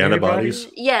 The antibodies.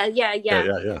 Yeah.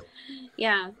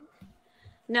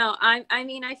 No, I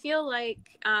mean, I feel like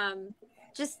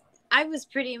just I was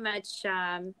pretty much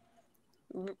I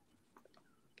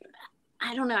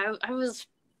don't know, I was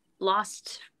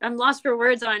lost. I'm lost for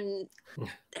words on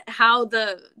how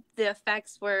the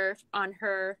effects were on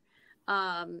her,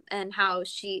 and how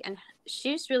she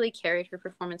just really carried her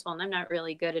performance well. And I'm not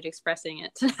really good at expressing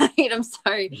it tonight. I'm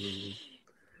sorry,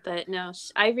 but no,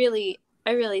 I really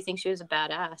think she was a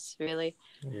badass. Really.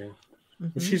 Yeah.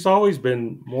 She's always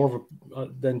been more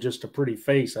of than just a pretty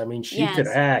face. I mean, she could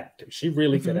act. She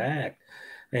really could act,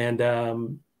 and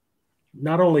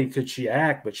not only could she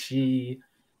act, but she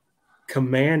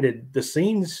commanded the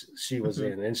scenes she was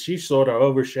in, and she sort of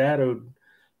overshadowed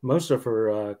most of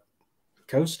her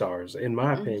co-stars, in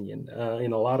my opinion,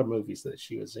 in a lot of movies that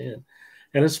she was in,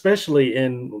 and especially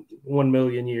in 1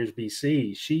 Million Years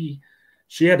BC. She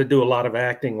had to do a lot of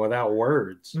acting without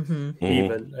words,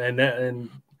 even, and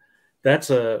that's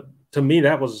to me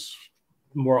that was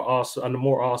a more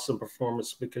awesome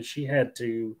performance, because she had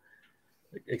to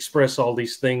express all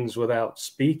these things without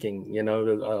speaking, you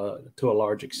know, to a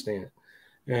large extent.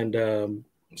 And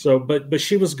so, but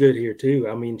she was good here too.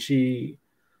 I mean, she,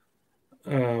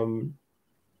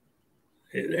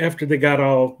 after they got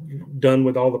all done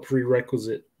with all the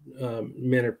prerequisite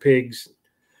men are pigs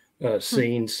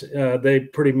scenes, they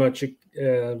pretty much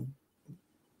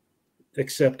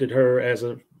accepted her as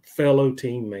a fellow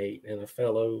teammate and a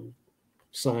fellow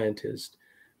scientist,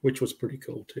 which was pretty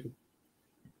cool too.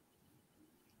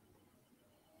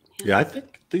 Yeah, I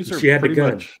think these are pretty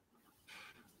much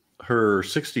her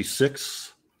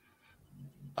 66.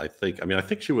 I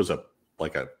think she was a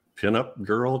pinup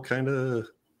girl kind of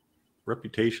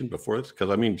reputation before this,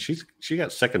 because I mean she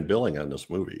got second billing on this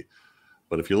movie,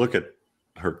 but if you look at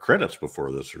her credits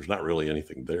before this, there's not really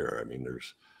anything there. I mean,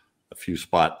 there's a few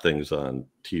spot things on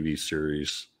TV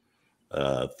series,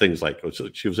 things like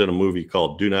she was in a movie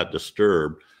called Do Not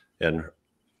Disturb, and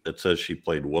it says she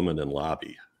played Woman in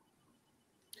Lobby.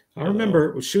 I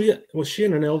remember, was she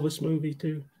in an Elvis movie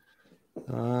too?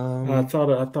 I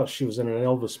thought she was in an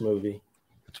Elvis movie.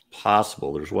 It's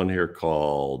possible. There's one here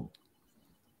called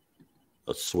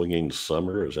A Swinging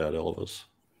Summer. Is that Elvis?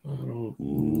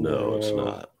 No, it's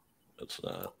not. It's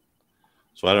not.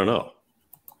 So I don't know.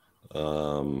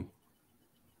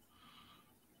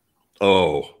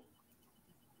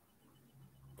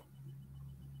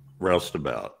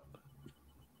 Roustabout.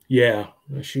 Yeah,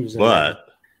 she was in that.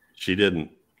 she didn't.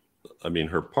 I mean,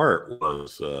 her part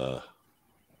was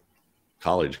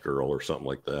college girl or something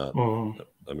like that.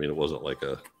 I mean, it wasn't like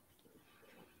a.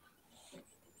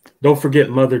 Don't forget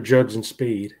Mother Jugs and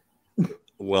Speed.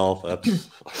 Well,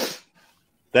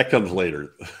 that comes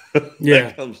later. Yeah,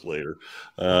 that comes later.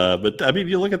 But I mean,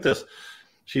 you look at this.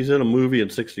 She's in a movie in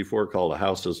 '64 called "A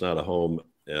House Is Not a Home,"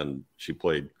 and she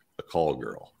played a call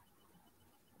girl.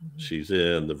 She's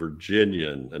in The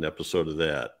Virginian, an episode of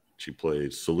that. She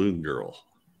plays saloon girl.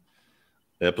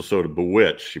 An episode of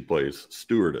Bewitched, she plays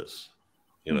stewardess.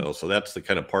 You know, so that's the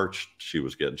kind of parts she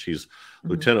was getting. She's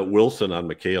Lieutenant Wilson on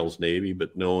McHale's Navy,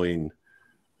 but knowing,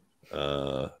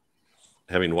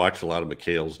 having watched a lot of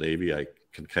McHale's Navy, I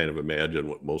can kind of imagine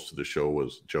what most of the show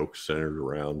was jokes centered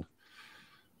around.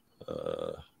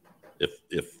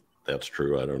 If that's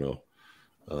true, I don't know.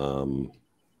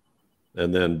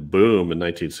 And then boom, in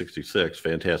 1966,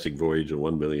 Fantastic Voyage and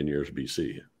 1 Million Years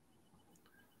BC.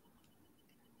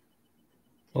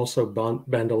 also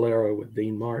Bandolero with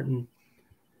Dean Martin.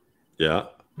 Yeah.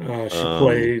 She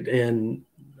played in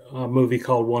a movie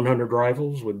called 100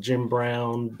 Rivals with Jim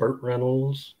Brown, Burt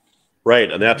Reynolds.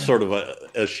 Right, and that's sort of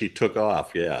as she took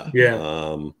off. Yeah. Yeah.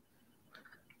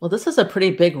 Well, this is a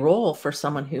pretty big role for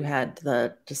someone who had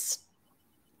the just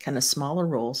kind of smaller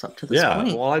roles up to this point.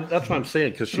 Yeah, well, that's what I'm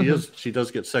saying, because she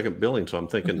does get second billing, so I'm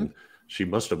thinking she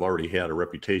must have already had a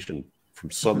reputation from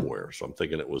somewhere. So I'm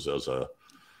thinking it was as a,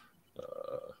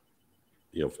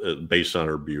 based on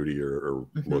her beauty or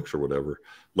looks or whatever.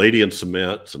 Lady in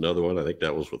Cement's another one. I think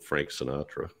that was with Frank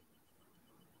Sinatra.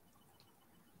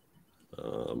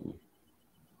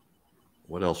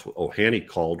 What else? Oh, Hanny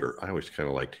Calder. I always kind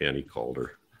of liked Hanny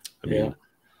Calder. I mean,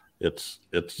 it's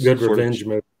good revenge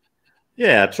movie.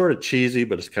 Yeah, it's sort of cheesy,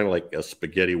 but it's kind of like a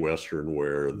spaghetti western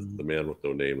where the man with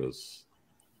no name is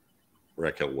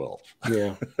Raquel Welch.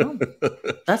 Yeah,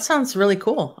 that sounds really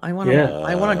cool. I want to. Yeah.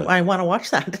 I want to watch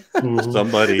that.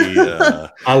 Somebody.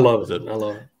 I love it. I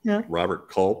love it. Yeah. Robert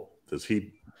Culp. Is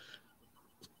it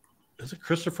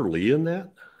Christopher Lee in that?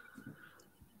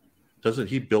 Doesn't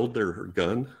he build their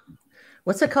gun?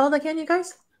 What's it called again, you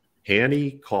guys? Hanny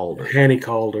Calder. Hanny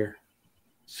Calder.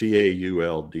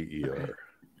 Caulder. Okay.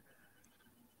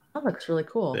 That looks really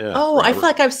cool. Yeah, oh, Robert. I feel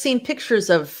like I've seen pictures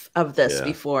of this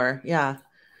before. Yeah.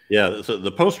 Yeah. So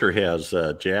the poster has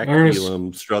Jack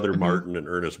Elam, Strother Martin, and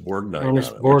Ernest Borgnine on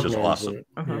it, which is awesome.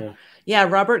 Yeah.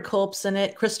 Robert Culp's in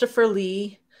it. Christopher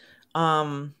Lee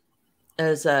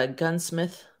as a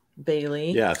gunsmith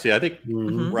Bailey. Yeah. See, I think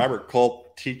Robert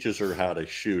Culp teaches her how to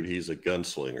shoot. He's a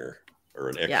gunslinger or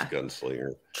an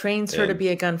ex-gunslinger. Trains her to be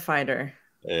a gunfighter.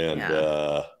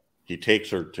 And he takes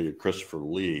her to Christopher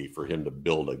Lee for him to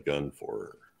build a gun for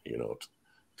her. You know,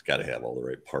 it's got to have all the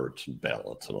right parts and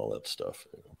balance and all that stuff.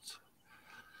 You know,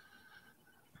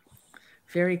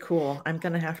 very cool. I'm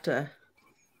gonna have to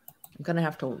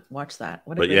watch that.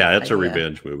 But yeah, it's a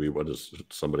revenge movie. What is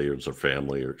somebody or it's a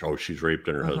family or she's raped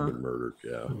and her husband murdered?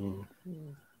 Yeah.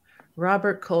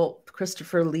 Robert Culp,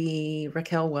 Christopher Lee,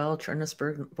 Raquel Welch, Ernest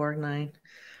Borgnine.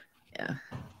 Yeah.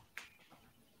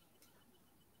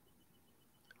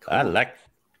 Cool.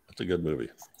 That's a good movie.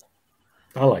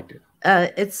 I liked it.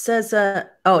 It says, it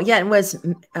was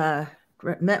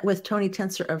met with Tony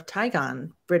Tenser of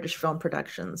Tygon British Film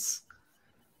Productions.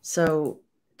 So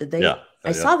did they? Yeah,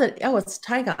 I saw that. Oh, it's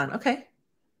Tygon. Okay.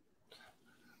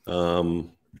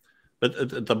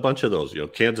 But a bunch of those,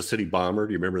 Kansas City Bomber.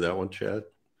 Do you remember that one, Chad?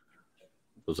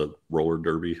 It was a roller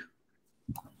derby.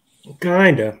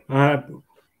 Kinda. I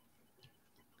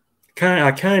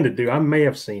kind of do. I may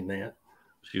have seen that.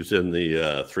 She was in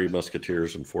the Three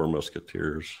Musketeers and Four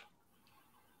Musketeers.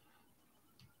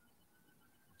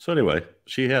 So anyway,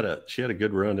 she had a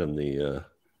good run in the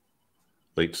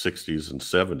late 60s and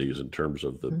 70s in terms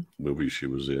of the movies she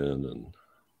was in and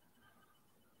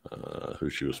who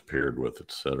she was paired with,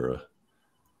 etc.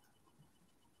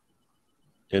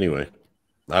 Anyway,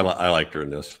 I liked her in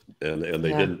this, and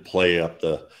they didn't play up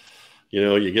the,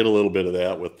 you get a little bit of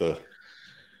that with the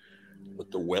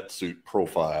wetsuit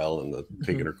profile and the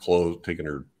taking her clothes, taking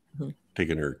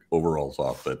her overalls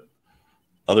off. But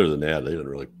other than that, they didn't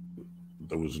really.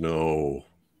 There was no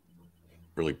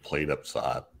really played up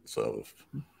shot. So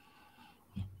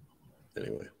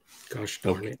anyway, gosh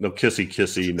darn it. No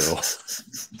kissy, no.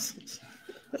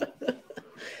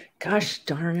 Gosh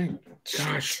darn it.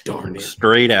 Gosh darn it.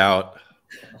 Straight out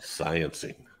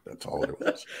sciencing. That's all it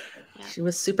was. She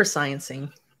was super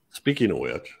sciencing. Speaking of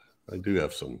which, I do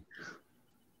have some.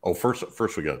 Oh, first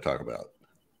we got to talk about.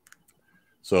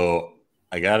 So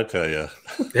I got to tell you,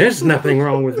 there's nothing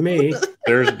wrong with me.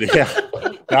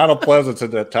 Donald Pleasant's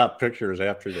in the top pictures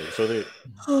after this. So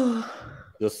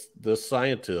this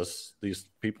scientist, these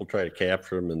people try to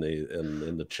capture him, and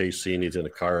in the chase scene, he's in a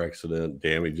car accident,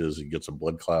 damages, he gets a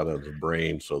blood clot on his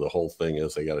brain. So the whole thing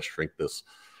is they got to shrink this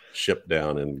ship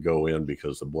down and go in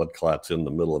because the blood clot's in the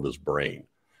middle of his brain.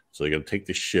 So they got to take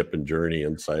the ship and journey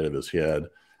inside of his head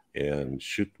and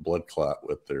shoot the blood clot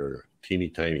with their teeny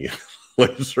tiny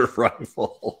laser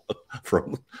rifle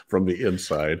from the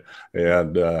inside.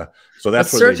 And so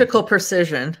that's surgical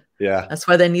precision. Yeah, that's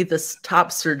why they need this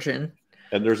top surgeon.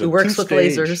 And there's who works with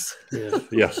lasers. Yeah.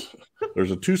 Yes,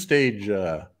 there's a 2-stage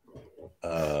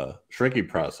shrinking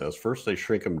process. First, they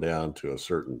shrink them down to a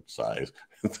certain size,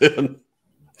 and then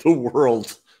the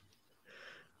world's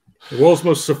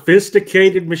most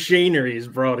sophisticated machinery is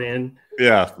brought in.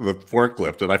 Yeah, the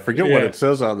forklift, and I forget what it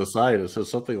says on the side. It says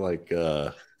something like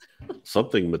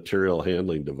something material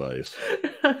handling device,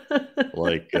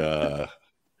 like I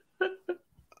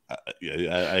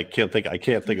can't think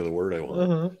of the word I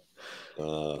want.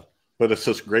 But it's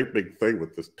this great big thing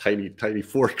with this tiny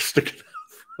fork sticking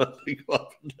out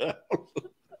up and down.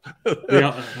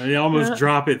 They almost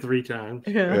drop it 3 times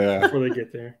before they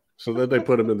get there. So then they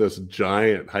put him in this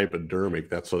giant hypodermic.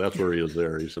 That's where he is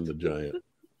there. He's in the giant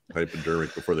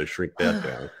hypodermic before they shrink that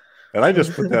down. And I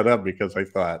just put that up because I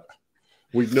thought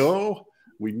we know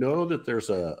that there's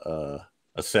a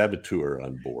saboteur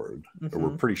on board. Or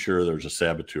we're pretty sure there's a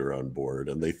saboteur on board,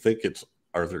 and they think it's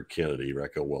Arthur Kennedy,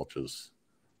 Raquel Welch's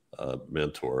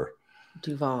mentor.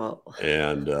 Duval.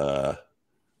 And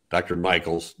Dr.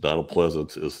 Michaels, Donald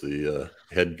Pleasance, is the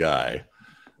head guy.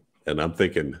 And I'm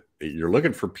thinking, you're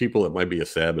looking for people that might be a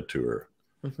saboteur.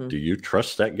 Do you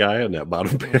trust that guy on that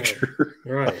bottom picture?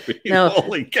 Right. I mean,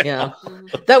 holy cow. Yeah.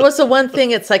 That was the one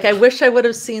thing. It's like, I wish I would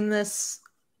have seen this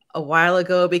a while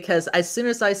ago, because as soon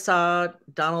as I saw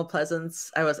Donald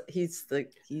Pleasance, he's the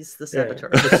saboteur.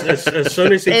 As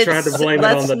soon as he tried to blame it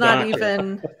on the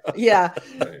doctor.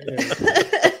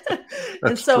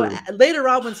 And so later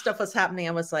on, when stuff was happening,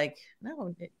 I was like,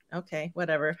 no, okay,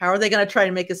 whatever. How are they going to try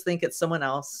and make us think it's someone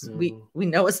else? We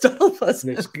know it's Donald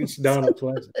Pleasance. It's Donald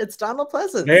Pleasance. It's Donald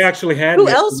Pleasance. They actually had. Who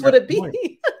else would it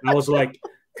be? I was like,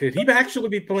 could he actually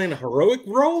be playing a heroic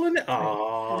role in it?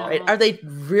 Oh, right. Are they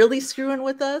really screwing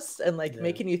with us and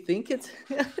making you think it's?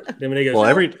 Then when he goes,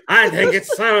 I think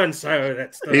it's so and so.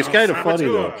 He's kind of funny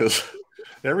though, because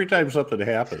every time something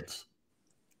happens,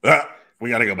 we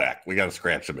got to go back. We got to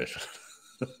scratch the mission.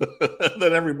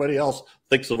 Then everybody else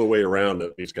thinks of a way around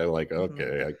it. He's kind of like,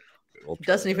 okay,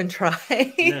 doesn't even try.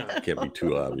 Can't be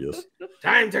too obvious.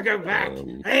 Time to go back.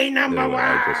 Hey, number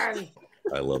one.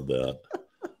 I love that.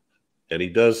 And he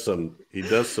does some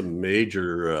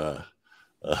major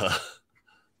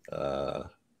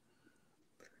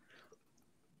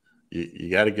you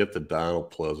got to get the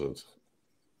Donald Pleasance.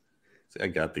 See, I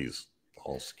got these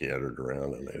all scattered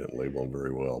around and I didn't label them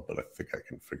very well, but I think I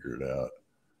can figure it out.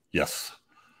 Yes.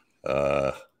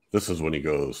 This is when he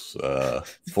goes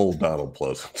full Donald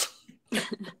Pleasance. He's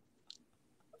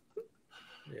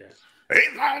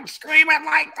not screaming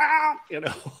like that, you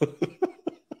know.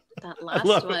 That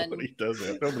last one. When he does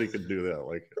that, nobody can do that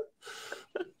like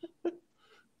it.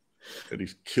 And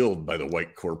he's killed by the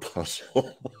white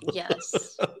corpuscle.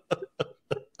 Yes,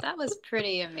 that was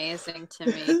pretty amazing to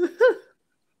me.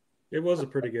 It was a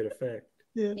pretty good effect.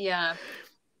 Yeah.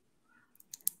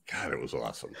 God, it was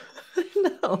awesome.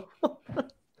 No.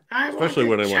 Especially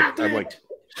when I'm like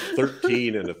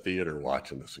 13 in a theater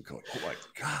watching this and going, oh my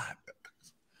God,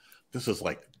 this is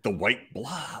like the white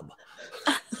blob.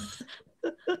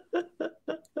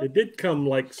 It did come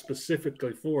like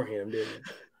specifically for him, didn't it?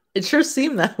 It sure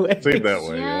seemed that way. Seemed that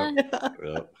way,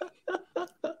 yeah.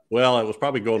 Well, it was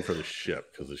probably going for the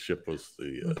ship because the ship was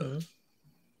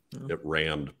it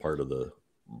rammed part of the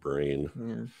brain.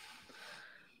 Yeah.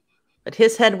 But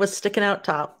his head was sticking out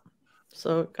top,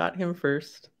 so it got him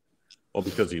first. Well,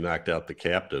 because he knocked out the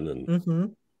captain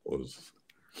and was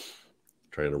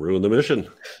trying to ruin the mission.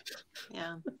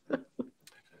 Yeah.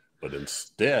 But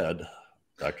instead,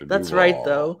 Dr. That's Duval right,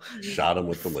 though. Shot him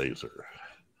with the laser.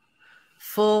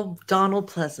 Full Donald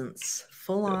Pleasance.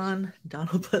 Full on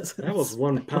Donald Pleasance. That was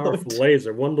one powerful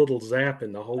laser. One little zap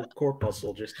and the whole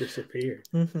corpuscle just disappeared.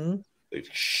 They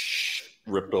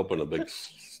ripped open a big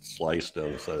slice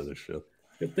down the side of the ship.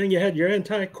 Good thing you had your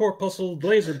anti-corpuscle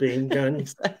laser beam gun.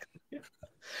 Exactly.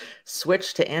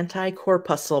 Switch to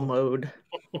anti-corpuscle mode.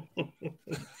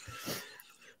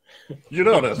 You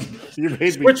notice you made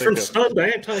me switch from stun to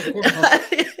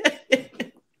anti-corpuscle.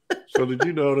 So did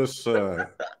you notice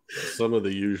some of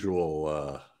the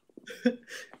usual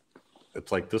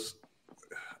it's like this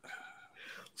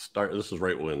this is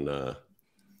right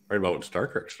about when Star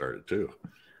Trek started too.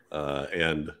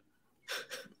 And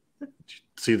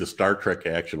see the Star Trek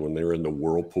action when they were in the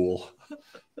whirlpool.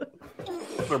 They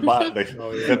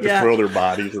have to throw their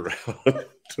bodies around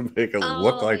to make it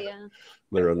look like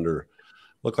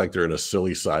they're in a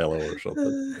silly silo or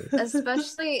something.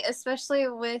 Especially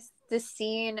with the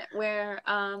scene where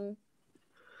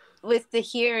with the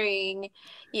hearing,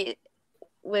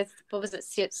 with what was it,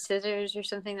 scissors or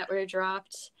something that were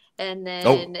dropped, and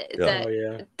then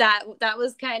that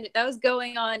was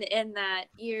going on in that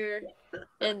ear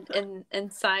and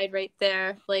inside right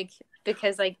there, like,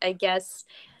 because I guess.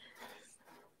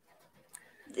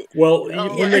 Well,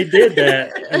 when they did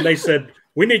that, and they said,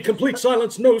 "We need complete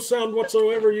silence, no sound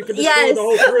whatsoever. You can destroy the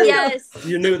whole crew." Yes.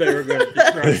 You knew they were going to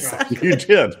destroy. You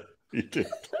did.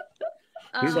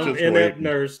 Some inept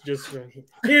nurse just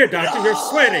here, doctor, you're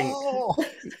sweating.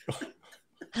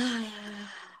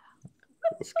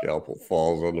 The scalpel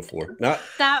falls on the floor. That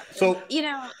was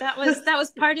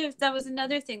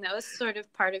another thing that was sort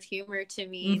of part of humor to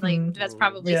me. Like, that's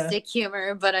probably sick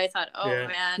humor, but I thought,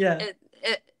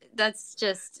 that's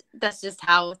just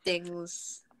how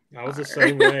things. I was the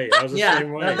same way. As soon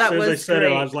as they said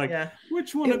it, I was like,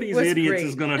 which one of these idiots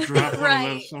is going to drop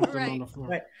something on the floor?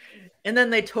 Right. And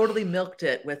then they totally milked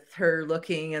it with her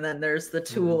looking, and then there's the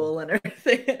tool and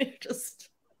everything. And it just.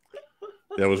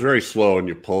 Yeah, it was very slow, and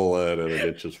you pull it, and it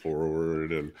inches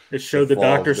forward, and it showed the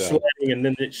doctor sweating, and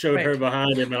then it showed her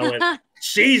behind him, and I went,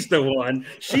 "She's the one.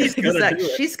 She's gonna do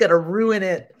it. She's gonna ruin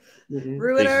it.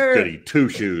 Ruin her." Goody two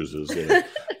shoes is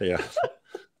yeah.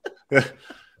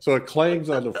 So it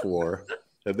clangs on the floor,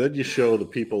 and then you show the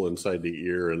people inside the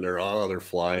ear, and they're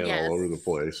flying all over the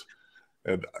place,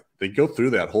 and they go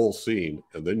through that whole scene,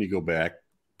 and then you go back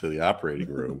to the operating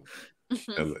room,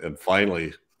 and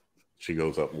finally. She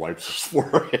goes up and wipes his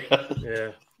forehead.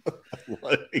 Yeah.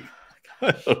 Like,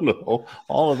 I don't know.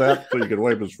 All of that so you can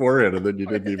wipe his forehead, and then you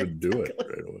didn't even do it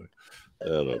right away. I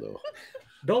don't know.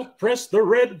 Don't press the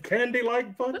red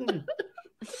candy-like button.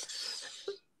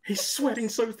 He's sweating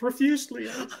so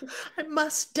profusely. I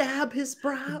must dab his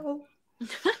brow.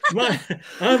 My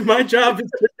job is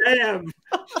to dab.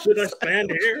 Should I stand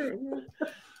here?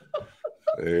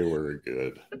 They were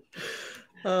good.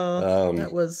 That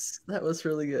was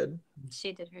really good.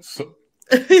 She did her thing.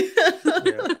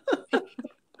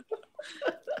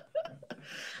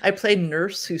 I played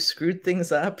nurse who screwed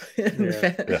things up.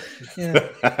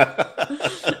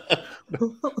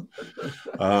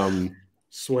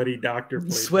 Sweaty doctor.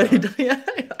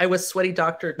 I was sweaty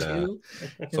doctor too.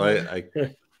 So I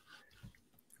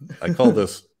call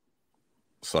this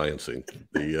sciencing.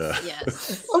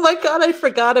 Yes. Oh my God, I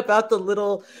forgot about the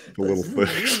little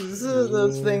things.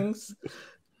 Those things.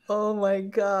 Oh my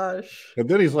gosh. And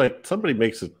then he's like, somebody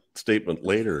makes a statement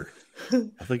later.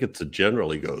 I think it's a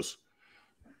general. He goes,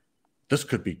 "This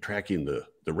could be tracking the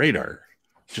radar,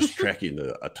 just tracking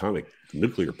the atomic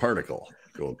nuclear particle."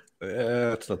 Going,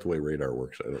 that's not the way radar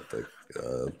works, I don't think.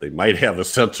 They might have a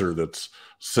sensor that's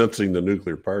sensing the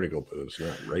nuclear particle, but it's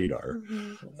not radar.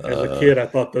 As a kid, I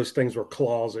thought those things were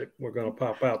claws that were going to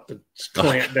pop out to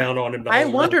clamp down on him. I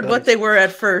wondered what they were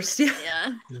at first.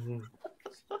 Yeah.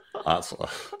 Awesome.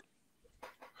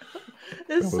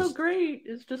 It's so great.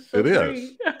 It's just so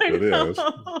great. It is.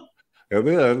 And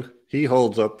then he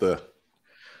holds up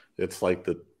it's like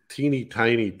the teeny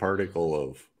tiny particle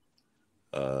of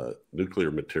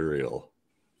nuclear material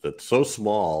that's so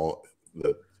small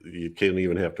that you can't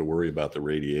even have to worry about the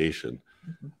radiation.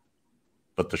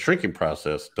 But the shrinking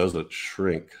process doesn't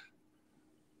shrink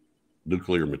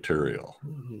nuclear material.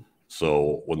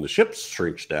 So when the ship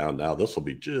shrinks down, now this will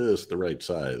be just the right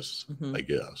size, I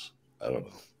guess. I don't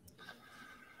know.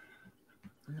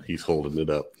 He's holding it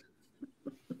up.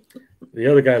 The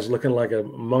other guy's looking like a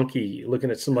monkey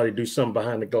looking at somebody do something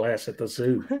behind the glass at the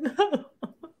zoo.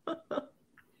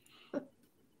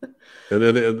 And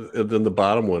then the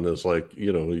bottom one is like,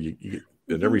 in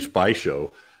every spy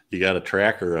show, you got a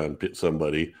tracker on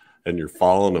somebody and you're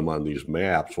following them on these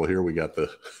maps. Well, here we got the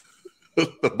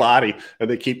body, and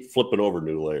they keep flipping over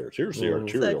new layers. Here's the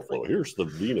arterial flow. Here's the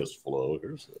venous flow.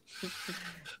 Here's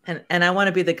and I want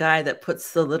to be the guy that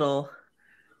puts the little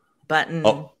button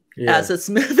as it's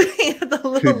moving.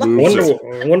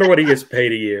 I wonder what he gets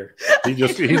paid a year. He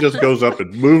just goes up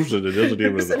and moves it. It isn't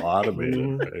even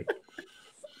automated. Right?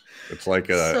 It's like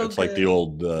like the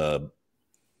old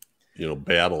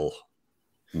battle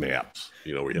maps.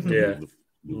 We have to move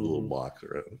the little box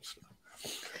around.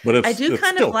 But I do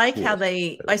kind of like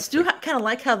cool. I still kind of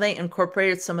like how they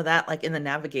incorporated some of that, like in the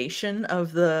navigation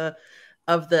of the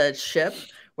ship,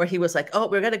 where he was like, "Oh,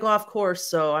 we're gonna go off course,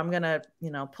 so I'm gonna,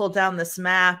 pull down this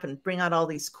map and bring out all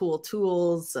these cool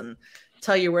tools and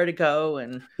tell you where to go."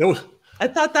 And I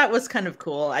thought that was kind of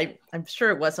cool. I'm sure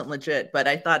it wasn't legit, but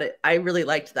I really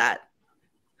liked that.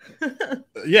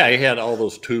 Yeah, he had all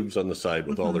those tubes on the side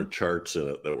with all their charts in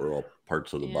it that were all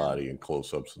parts of the body and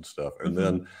close-ups and stuff. And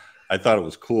then I thought it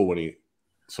was cool when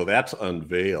so that's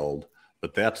unveiled,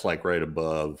 but that's like right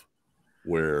above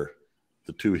where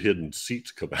the two hidden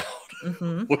seats come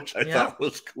out, which I thought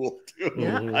was cool too.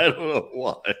 Yeah. I don't know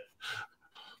why.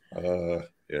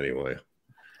 Anyway.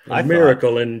 A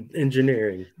miracle in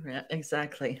engineering. Yeah,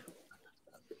 exactly.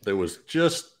 There was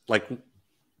just like,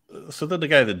 so then the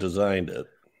guy that designed it,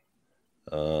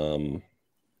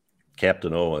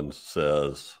 Captain Owens,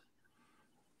 says,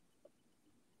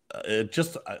 it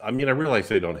just, I mean, I realize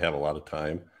they don't have a lot of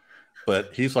time, but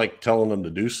he's like telling them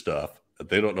to do stuff that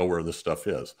they don't know where this stuff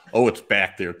is. Oh, it's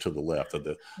back there to the left.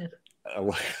 I'm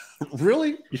like,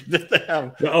 really? You didn't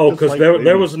have? Oh, because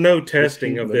there was no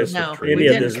testing of this. No, we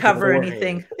didn't cover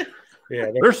anything.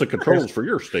 Yeah, there's the controls for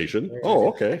your station. Oh,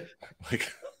 okay.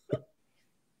 Like,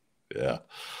 yeah.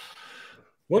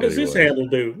 What does this handle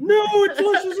do? No, it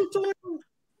flushes its own.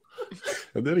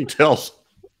 And then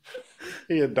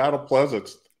Donald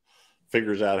Pleasance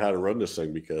figures out how to run this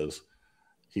thing because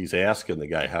he's asking the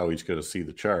guy how he's going to see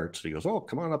the charts. He goes, "Oh,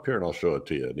 come on up here and I'll show it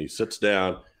to you." And he sits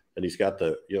down and he's got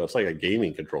it's like a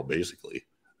gaming control basically.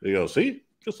 And he goes, "See,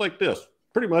 just like this,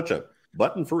 pretty much a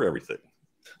button for everything."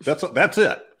 That's it.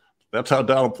 That's how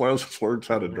Donald Pleasance learns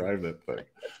how to drive that thing.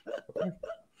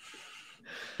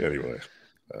 Anyway,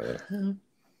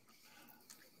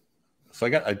 so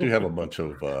I do have a bunch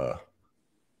of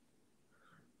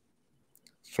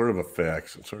sort of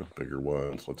effects and sort of bigger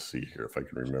ones. Let's see here if I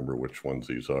can remember which ones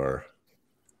these are.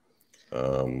 I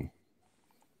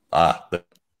love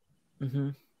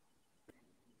that.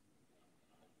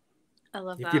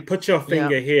 If you put your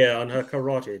finger here on her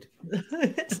carotid.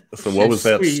 So what was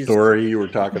that story you were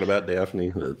talking about,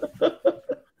 Daphne?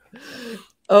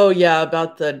 Oh yeah,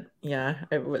 about let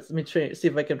me try see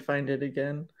if I can find it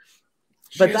again.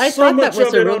 But I thought that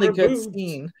was a really good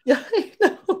scene. Yeah, I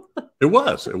know. It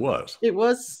was. It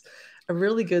was a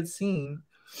really good scene.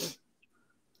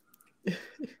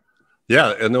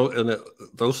 Yeah, and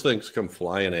those things come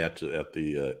flying at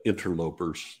the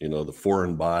interlopers, the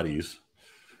foreign bodies,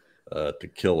 to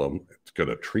kill them. It's going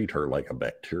to treat her like a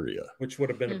bacteria. Which would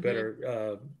have been a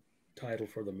better title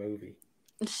for the movie.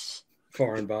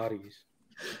 Foreign Bodies.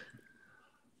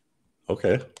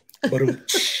 Okay. But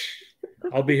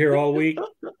I'll be here all week.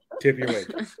 Tip your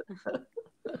wages.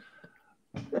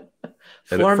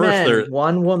 Four men,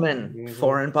 one woman,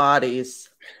 foreign bodies.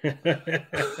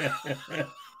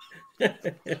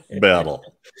 Battle.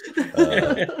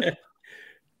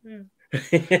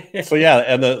 So yeah,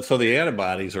 and so the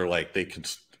antibodies are like they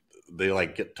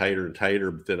like get tighter and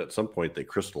tighter, but then at some point they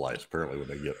crystallize. Apparently, when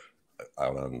they get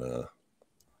out in the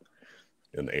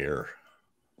air,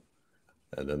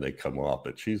 and then they come off.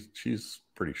 But she's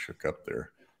pretty shook up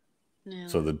there. Yeah.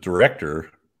 So the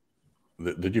director.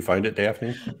 Did you find it,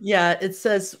 Daphne? Yeah, it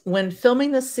says, when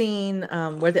filming the scene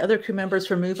where the other crew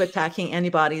members remove attacking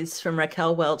antibodies from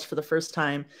Raquel Welch for the first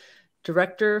time,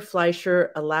 director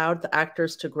Fleischer allowed the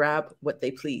actors to grab what they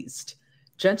pleased.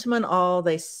 Gentlemen all,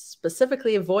 they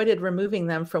specifically avoided removing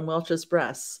them from Welch's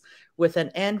breasts, with an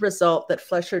end result that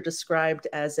Fleischer described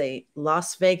as a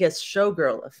Las Vegas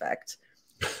showgirl effect.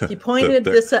 He pointed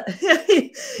this at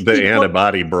the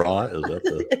antibody bra. Is that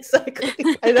the exactly?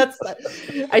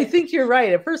 I think you're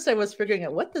right. At first, I was figuring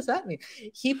out what does that mean.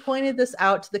 He pointed this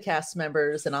out to the cast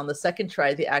members, and on the second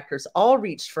try, the actors all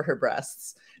reached for her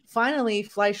breasts. Finally,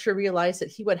 Fleischer realized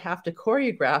that he would have to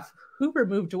choreograph who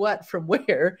removed what from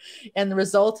where, and the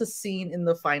result is seen in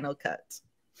the final cut.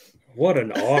 What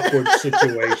an awkward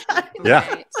situation!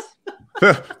 Yeah.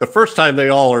 The first time they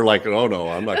all are like, "Oh no,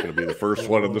 I'm not going to be the first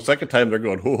one," and the second time they're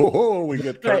going, "Oh, we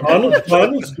get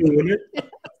Donald's doing it."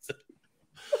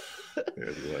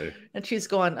 Anyway, and she's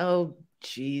going, "Oh,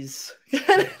 geez."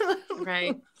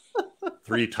 Right.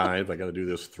 3 times. I got to do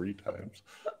this 3 times.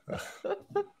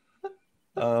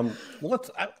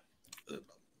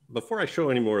 Before I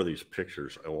show any more of these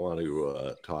pictures, I want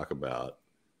to talk about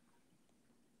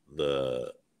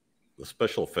the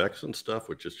special effects and stuff,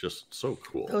 which is just so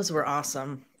cool. Those were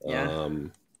awesome. Yeah.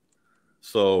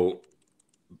 So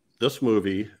this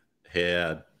movie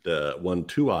had won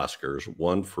 2 Oscars,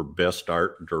 one for best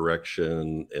art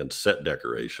direction and set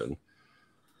decoration.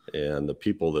 And the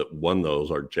people that won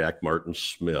those are Jack Martin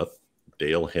Smith,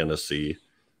 Dale Hennessy,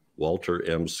 Walter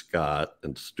M. Scott,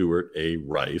 and Stuart A.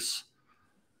 Rice.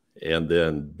 And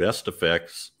then best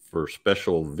effects for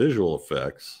special visual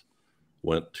effects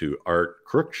went to Art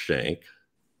Cruikshank,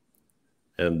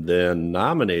 and then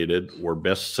nominated were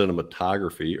Best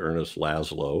Cinematography, Ernest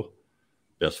Laszlo,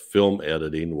 Best Film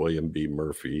Editing, William B.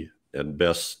 Murphy, and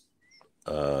Best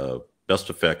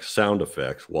Effects, Sound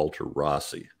Effects, Walter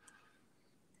Rossi.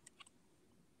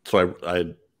 So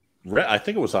I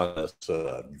think it was on this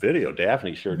video.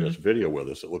 Daphne shared this video with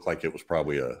us. It looked like it was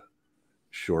probably a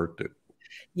short that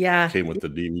came with the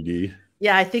DVD.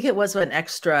 Yeah, I think it was an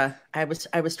extra. I was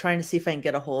trying to see if I can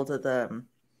get a hold of there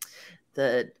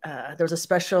was a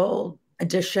special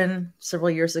edition several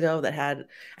years ago that had,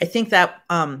 I think that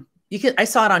I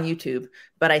saw it on YouTube,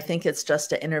 but I think it's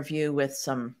just an interview with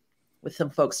some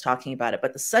folks talking about it.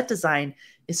 But the set design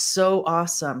is so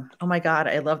awesome. Oh my God,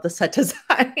 I love the set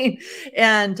design.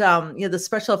 And the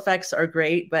special effects are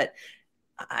great, but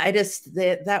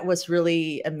that was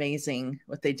really amazing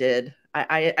what they did.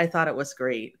 I thought it was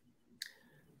great.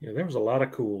 Yeah, there was a lot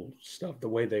of cool stuff. The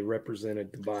way they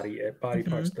represented the body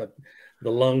parts,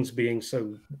 the lungs being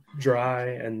so dry,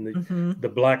 and the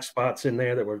black spots in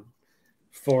there that were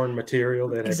foreign material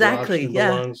that had lodged in the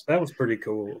lungs. That was pretty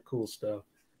cool stuff.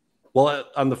 Well,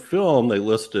 on the film, they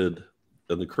listed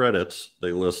in the credits,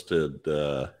 they listed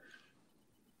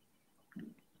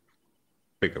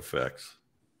quick effects,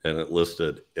 and it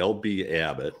listed L.B.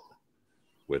 Abbott,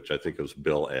 which I think was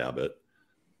Bill Abbott,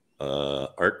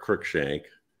 Art Cruikshank,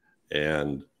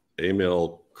 and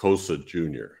Emil Cosa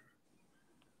Jr.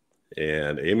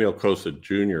 And Emil Cosa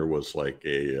Jr. was like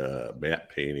a matte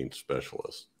painting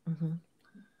specialist.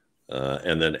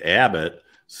 And then Abbott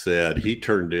said he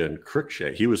turned in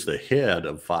Cruikshank. He was the head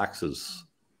of Fox's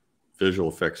visual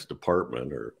effects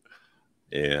department,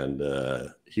 and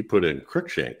he put in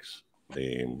Cruikshank's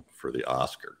name for the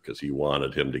Oscar because he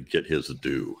wanted him to get his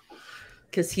due.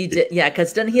 Because he did,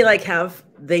 because didn't he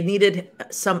they needed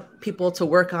some people to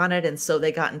work on it, and so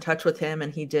they got in touch with him,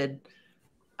 and he did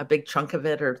a big chunk of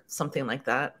it or something like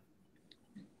that.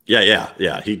 Yeah.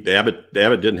 Abbott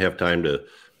didn't have time to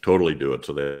totally do it,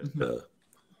 so they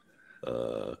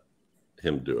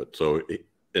him do it. So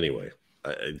anyway,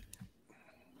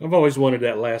 I've always wanted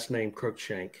that last name,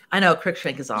 Cruikshank. I know,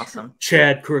 Cruikshank is awesome.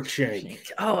 Chad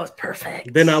Cruikshank. Oh, it's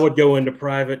perfect. Then I would go into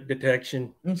private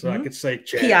detection, so I could say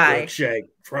Chad Cruikshank,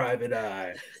 Private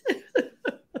Eye.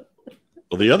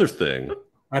 Well, the other thing,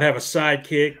 I'd have a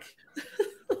sidekick.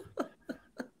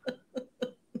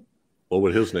 What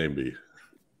would his name be,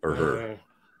 or her?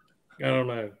 I don't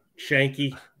know.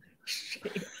 Shanky.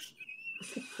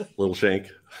 Little Shank.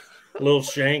 Little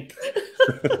Shank.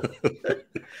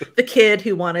 The kid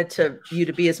who wanted you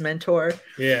to be his mentor.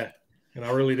 Yeah, and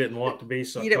I really didn't want to be.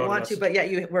 So you didn't want to, but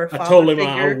you were. I told him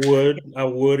I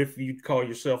would if you'd call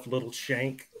yourself Little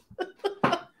Shank.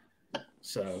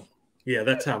 So yeah,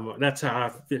 that's how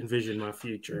I envision my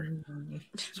future.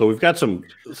 So we've got some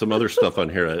other stuff on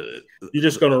here. You're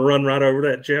just going to run right over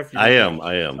that, Jeff? I am.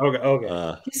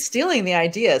 Okay. He's stealing the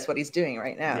ideas. What he's doing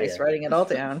right now. Yeah. He's writing it all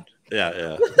down.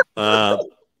 Yeah.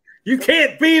 You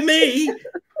can't be me.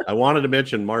 I wanted to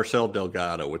mention Marcel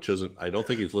Delgado, which isn't. I don't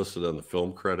think he's listed on the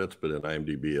film credits, but in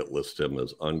IMDb it lists him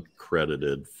as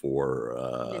uncredited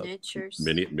for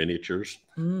miniatures.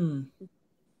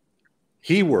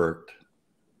 He worked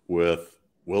with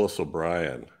Willis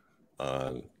O'Brien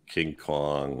on King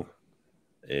Kong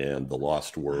and The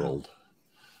Lost World.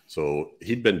 So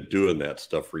he'd been doing that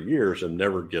stuff for years and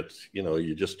never gets,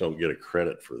 you just don't get a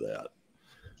credit for that.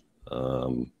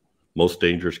 Most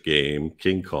Dangerous Game,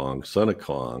 King Kong, Son of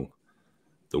Kong,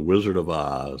 The Wizard of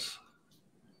Oz,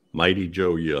 Mighty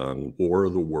Joe Young, War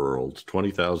of the Worlds,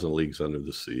 20,000 Leagues Under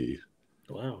the Sea.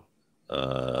 Wow.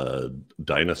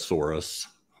 Dinosaurus.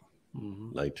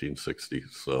 1960.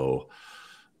 So,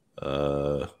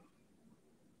 and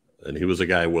he was a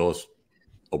guy Willis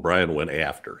O'Brien went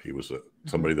after. He was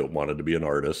somebody that wanted to be an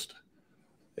artist,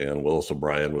 and Willis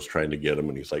O'Brien was trying to get him,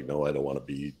 and he's like, no, I don't want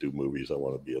to do movies. I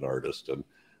want to be an artist. And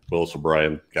Willis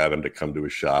O'Brien got him to come to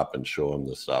his shop and show him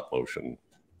the stop motion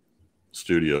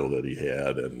studio that he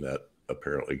had, and that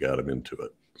apparently got him into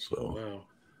it. So, wow.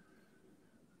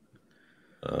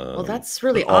 Well, that's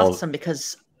really awesome,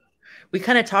 because we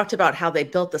kind of talked about how they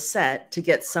built the set to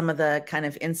get some of the kind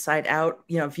of inside out,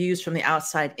 views from the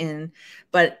outside in,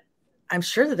 but I'm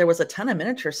sure that there was a ton of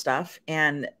miniature stuff,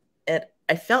 and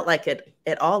I felt like it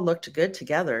all looked good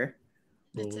together.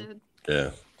 It did.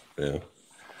 Yeah.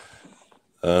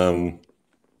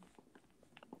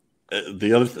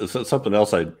 The other something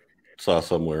else I saw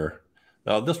somewhere.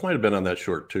 Now this might have been on that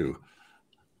short too.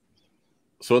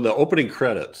 So in the opening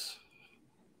credits,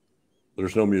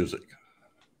 there's no music.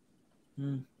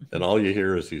 And all you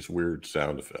hear is these weird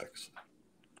sound effects,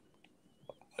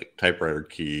 like typewriter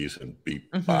keys and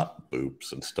beep, bop,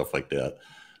 boops, and stuff like that.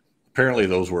 Apparently,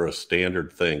 those were a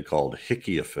standard thing called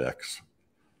Hickey effects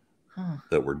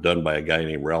that were done by a guy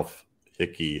named Ralph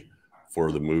Hickey for the 1960s. And he was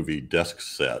for the movie Desk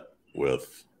Set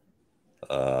with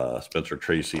Spencer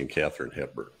Tracy and Katharine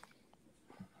Hepburn.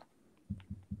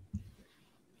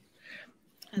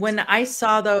 When I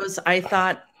saw those, I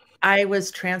thought I was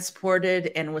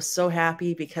transported and was so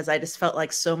happy because I just felt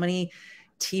like so many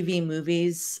TV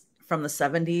movies from the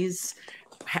 70s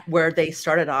where they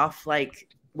started off like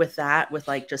with that, with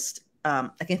like just I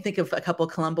can think of a couple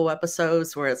of Columbo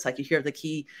episodes where it's like you hear the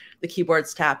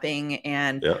keyboards tapping,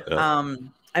 and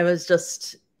I was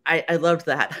just I loved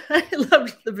that. I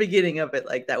loved the beginning of it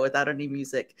like that without any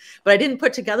music, but I didn't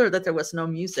put together that there was no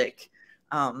music.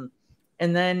 And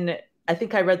then I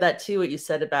think I read that too, what you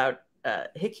said about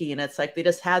Hickey, and it's like they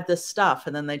just had this stuff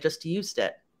and then they just used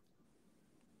it.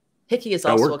 Hickey is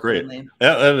also a great name.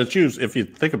 And it's used, if you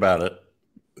think about it,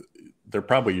 they're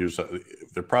probably used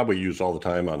all the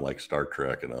time on like Star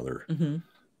Trek and other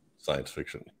science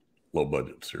fiction low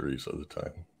budget series of the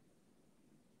time.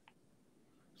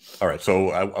 All right, so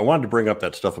I wanted to bring up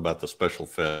that stuff about the special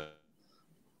effects.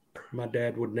 My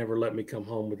dad would never let me come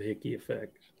home with the Hickey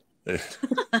effect. Okay.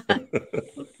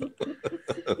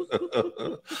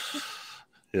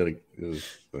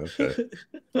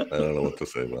 I don't know what to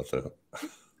say about that.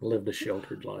 Lived a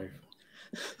sheltered life.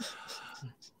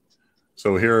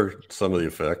 So here are some of the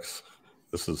effects.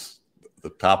 This is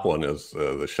the top one is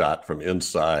the shot from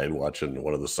inside, watching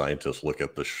one of the scientists look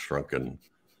at the shrunken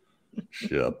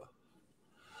ship.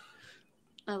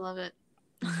 I love it.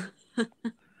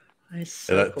 It's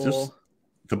so cool. Just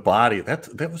the body.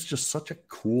 That was just such a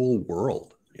cool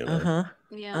world, you know.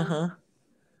 Yeah.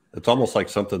 It's almost like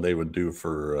something they would do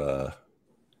for.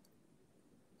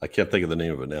 I can't think of the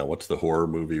name of it now. What's the horror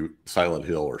movie? Silent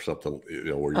Hill or something? You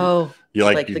know, where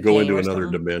you go into another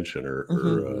dimension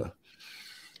or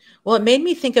Well, it made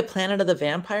me think of Planet of the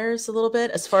Vampires a little bit,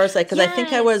 as far as like, because I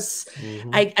think I was,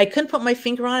 I couldn't put my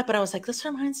finger on it, but I was like, this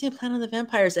reminds me of Planet of the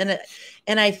Vampires, and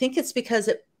I think it's because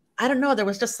I don't know, there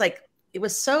was just like, it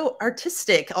was so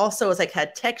artistic. Also, it was like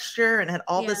had texture and had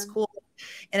all this cool,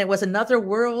 and it was another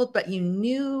world, but you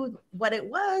knew what it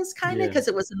was kind of because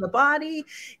it was in the body,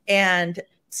 and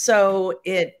so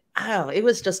it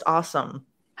was just awesome.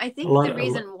 I think the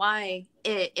reason why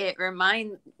I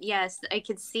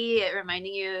could see it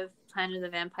reminding you of Planet of the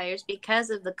Vampires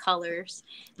because of the colors,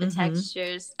 the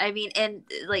textures. I mean, and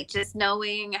like just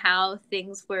knowing how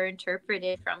things were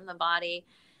interpreted from the body.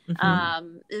 It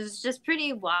was just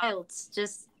pretty wild,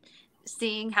 just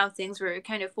seeing how things were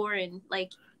kind of foreign.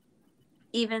 Like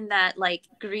even that like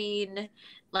green,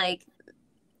 like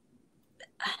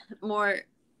more,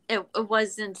 it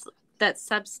wasn't that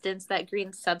substance, that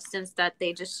green substance that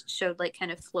they just showed like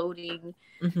kind of floating.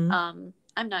 I'm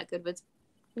not good with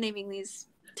naming these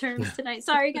terms tonight.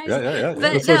 Sorry guys.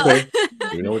 But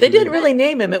no. They didn't really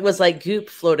name him. It was like goop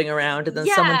floating around, and then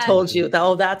someone told you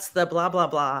that, that's the blah blah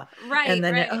blah. Right. And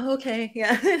then okay.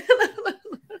 Yeah.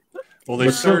 Well, they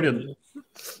started.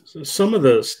 Some of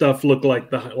the stuff looked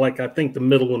like I think the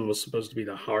middle one was supposed to be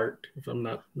the heart, if I'm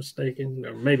not mistaken,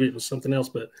 or maybe it was something else,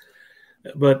 but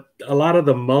a lot of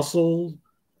the muscle,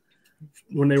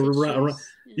 when they were around,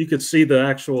 you could see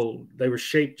they were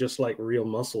shaped just like real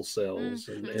muscle cells.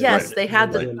 Yes, they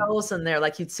had the cells in there,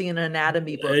 like you'd see in an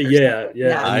anatomy book.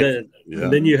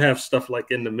 And then you have stuff like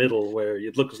in the middle where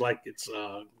it looks like it's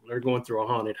they're going through a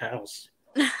haunted house.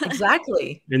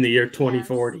 Exactly. In the year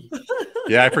 2040.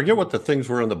 Yeah, I forget what the things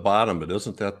were on the bottom, but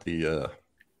isn't that the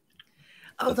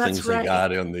things they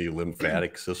got in the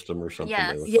lymphatic system or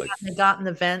something? They got in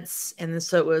the vents, and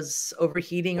so it was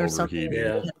overheating or something.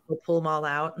 Yeah, to pull them all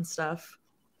out and stuff.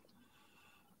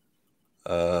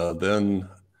 Then,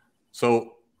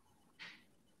 so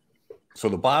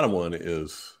the bottom one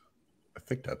is, I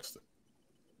think that's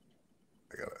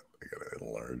I gotta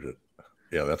enlarge it.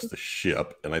 Yeah, that's the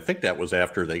ship, and I think that was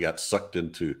after they got sucked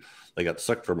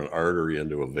from an artery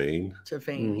into a vein. To a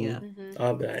vein,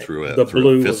 through the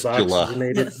blue was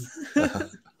oxygenated.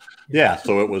 Yeah,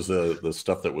 so it was the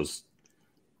stuff that was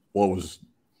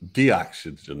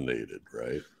deoxygenated,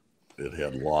 right? It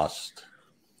had lost.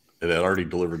 It had already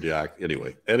delivered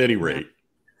anyway. At any rate,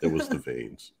 it was the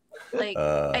veins. Like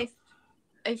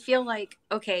I feel like,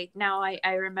 okay, now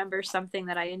I remember something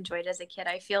that I enjoyed as a kid.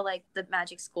 I feel like the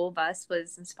Magic School Bus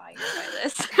was inspired by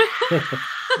this.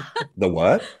 The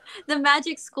what? The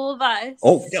Magic School Bus.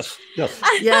 Oh, yes.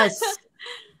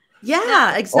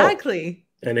 Yeah, exactly.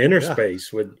 And Inner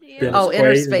Space with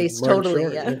Inner Space,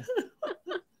 totally. Yeah.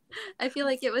 I feel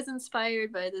like it was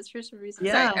inspired by this for some reason.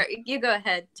 Yeah. Sorry, you go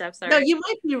ahead, Jeff. Sorry. No,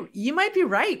 you might be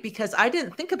right, because I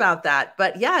didn't think about that.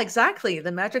 But yeah, exactly.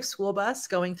 The Magic School Bus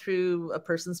going through a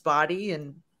person's body,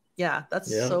 and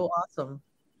that's so awesome.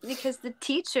 because the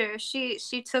teacher, she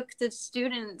took the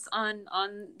students on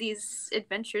these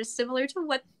adventures similar to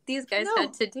what these guys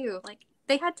had to do. Like,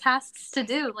 they had tasks to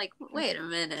do. Like, wait a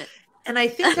minute. And I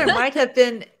think there might have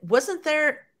been, wasn't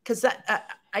there, because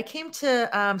I came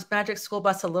to Magic School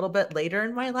Bus a little bit later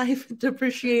in my life to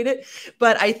appreciate it,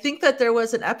 but I think that there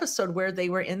was an episode where they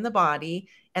were in the body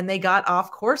and they got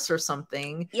off course or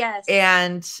something. Yes.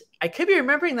 And I could be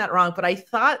remembering that wrong, but I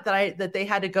thought that they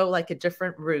had to go like a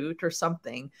different route or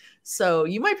something. So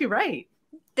you might be right.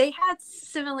 They had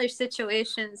similar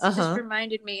situations. It just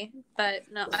reminded me, but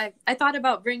no, I thought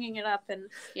about bringing it up, and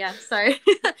yeah, sorry.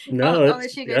 No, I'll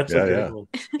let you go. that's a good one.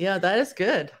 Yeah, that is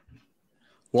good.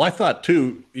 Well, I thought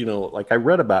too, like I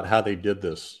read about how they did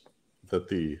this, that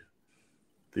the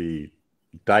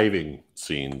diving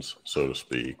scenes, so to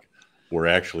speak, were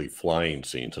actually flying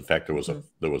scenes. In fact, there was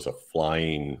a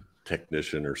flying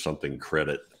technician or something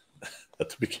credit at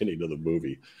the beginning of the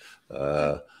movie.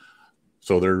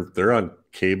 So they're on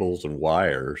cables and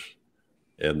wires,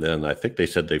 and then I think they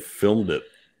said they filmed it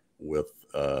with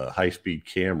a high-speed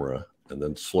camera and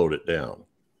then slowed it down.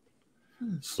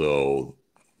 So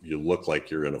you look like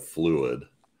you're in a fluid,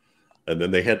 and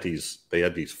then they had these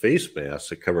face masks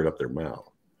that covered up their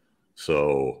mouth,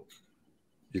 so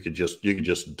you could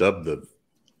just dub the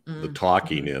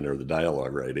talking in or the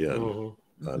dialogue right in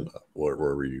on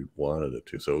wherever you wanted it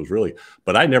to. So it was really,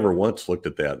 but I never once looked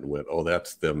at that and went, "Oh,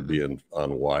 that's them being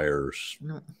on wires,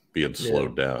 being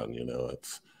slowed down."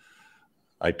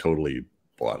 I totally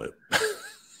bought it.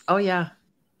 Oh yeah,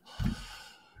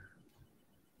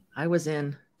 I was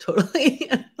in totally.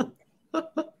 I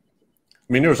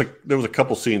mean, there was a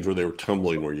couple scenes where they were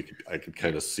tumbling where I could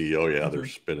kind of see, oh yeah, they're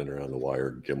spinning around the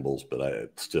wire gimbals, but I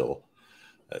still,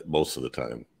 most of the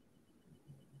time,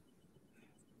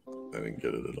 I didn't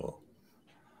get it at all.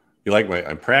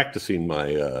 I'm practicing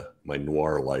my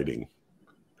noir lighting.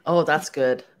 Oh, that's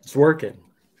good. It's working.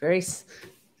 Very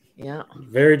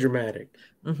dramatic.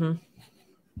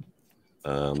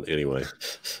 Anyway,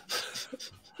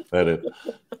 that it.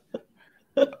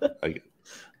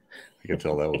 I can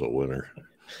tell that was a winner.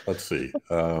 Let's see.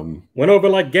 Went over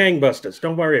like gangbusters.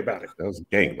 Don't worry about it. That was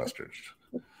gangbusters.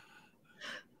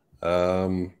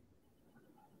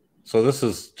 So this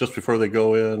is just before they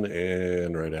go in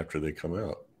and right after they come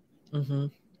out.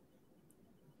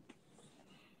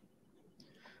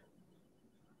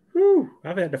 Whew,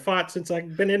 I've had to fight since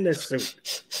I've been in this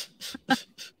suit.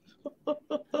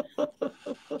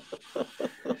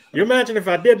 You imagine if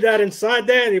I did that inside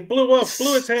there and he blew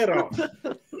his head off.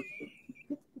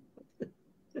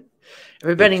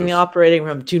 Everybody in the operating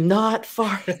room, do not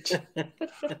fart.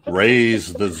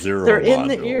 Raise the zero. They're in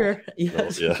the ear.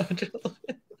 Yes. Oh, yeah.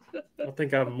 I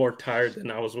think I'm more tired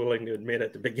than I was willing to admit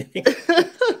at the beginning.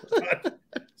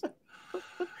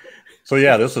 So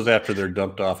yeah, this is after they're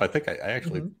dumped off. I think I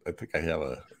think I have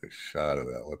a shot of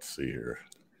that. Let's see here.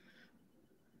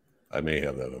 I may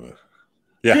have that on a.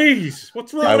 Yeah. Jeez,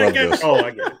 what's wrong? I love this. Oh, I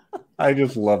get it. I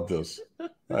just love this.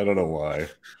 I don't know why.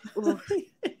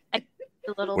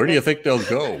 Where do you think they'll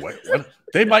go? What?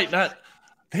 They might not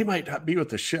be with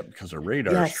the ship because the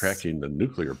radar is tracking the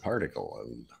nuclear particle.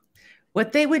 And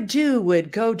what they would do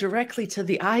would go directly to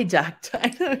the eye duct.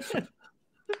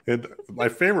 and my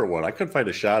favorite one, I couldn't find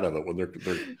a shot of it when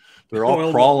they're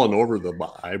all crawling over the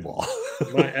eyeball.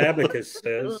 My abacus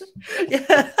says.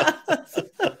 Yeah.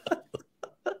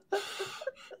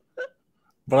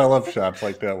 But I love shots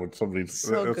like that when somebody's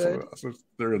so good.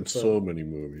 They're in so many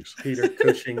movies. Peter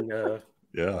Cushing.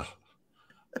 Yeah.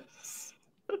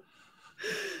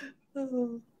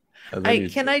 Can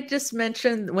I just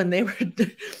mention when they were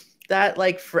that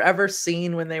like forever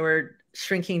scene when they were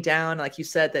shrinking down, like you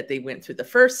said, that they went through the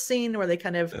first scene where they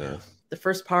kind of the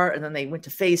first part, and then they went to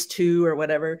phase 2 or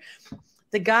whatever.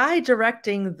 The guy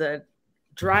directing the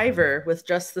driver with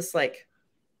just this like.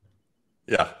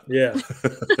 Yeah.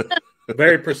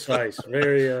 Very precise.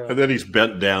 Very. And then he's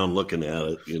bent down looking at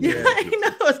it. I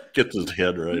know. Gets his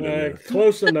head right in there.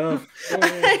 Close enough.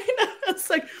 I know. It's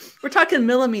like we're talking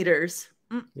millimeters.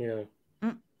 Yeah.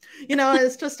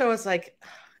 It's just I was like, oh,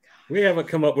 we haven't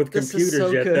come up with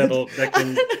computers yet that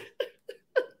can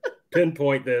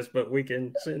pinpoint this, but we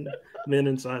can send men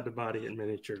inside the body in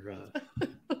miniature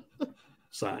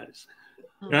size.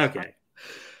 Okay.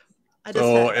 I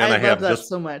love that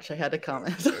so much. I had to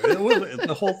comment.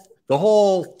 The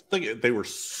whole thing. They were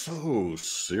so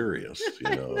serious.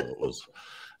 It was,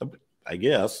 I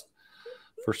guess,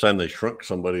 first time they shrunk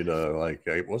somebody to like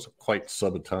it wasn't quite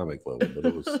subatomic level, but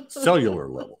it was cellular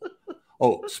level.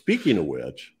 Oh, speaking of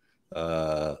which,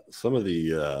 some of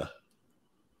the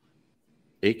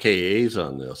AKAs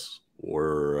on this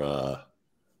were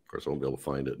course, I won't be able to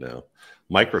find it now.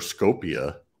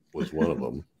 Microscopia was one of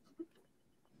them.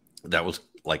 That was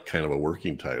like kind of a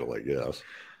working title, I guess.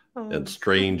 Oh. And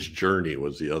Strange Journey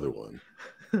was the other one.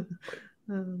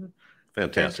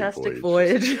 Fantastic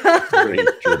Voyage. Strange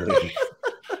Journey.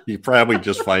 You probably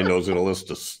just find those in a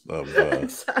list of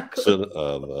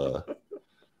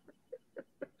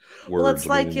well, it's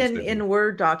like in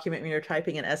Word document when you're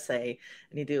typing an essay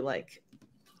and you do like,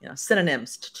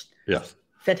 synonyms. Yes.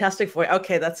 Fantastic Voyage.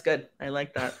 Okay, that's good. I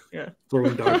like that. Yeah.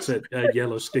 Throwing darts at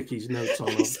yellow stickies notes on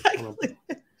them. Exactly.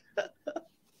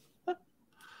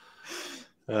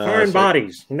 Foreign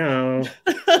bodies. No.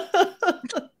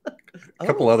 A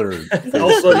couple other.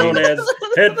 Also known as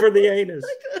head for the anus.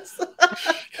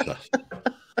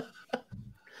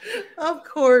 Of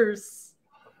course.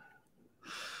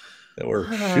 And we're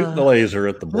shooting the laser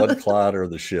at the blood clot or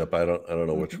the ship. I don't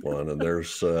know which one. And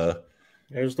there's the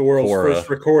world's first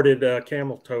recorded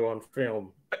camel toe on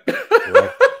film.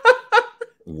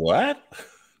 What?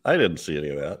 I didn't see any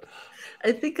of that.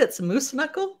 I think it's moose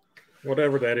knuckle.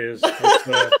 Whatever that is.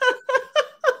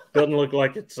 Doesn't look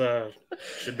like it's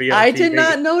should be on I TV. did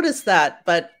not notice that,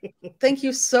 but thank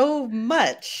you so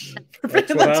much.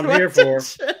 That's what I'm here for.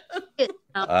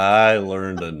 I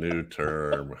learned a new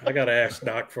term. I got to ask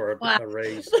Doc for a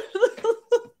raise.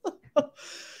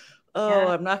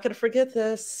 I'm not going to forget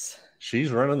this.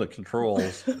 She's running the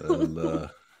controls, and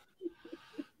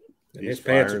his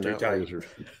pants are too tight. Are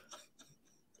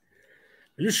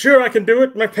you sure I can do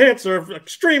it? My pants are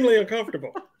extremely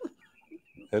uncomfortable.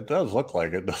 It does look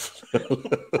like it.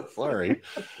 Sorry.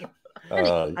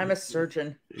 I'm a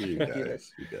surgeon. You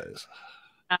guys.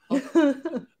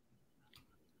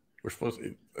 We're supposed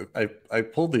to. I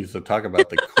pulled these to talk about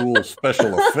the cool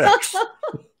special effects.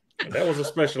 That was a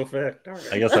special effect. All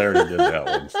right. I guess I already did that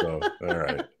one. So, all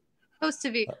right. Supposed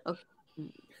to be. Okay.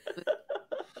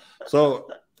 So,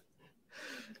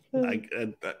 I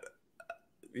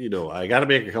got to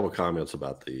make a couple comments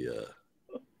about the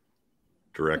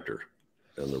director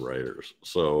and the writers.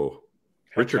 So,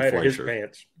 Richard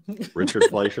Fleischer. Richard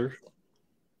Fleischer.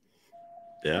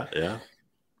 Yeah.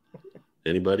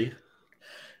 Anybody?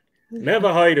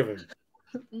 Never heard of him.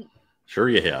 Sure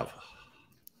you have.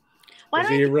 Is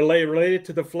he related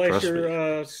to the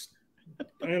Fleischer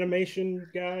animation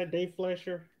guy, Dave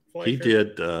Fleischer? He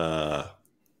did a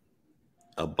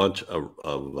bunch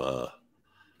of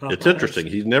it's interesting.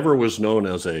 He never was known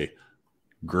as a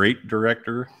great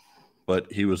director, but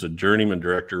he was a journeyman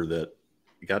director that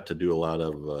got to do a lot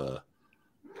of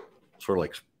sort of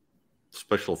like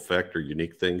special effect or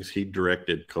unique things. He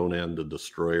directed Conan the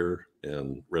Destroyer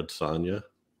and Red Sonja.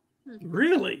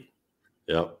 Really?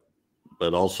 Yep.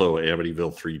 But also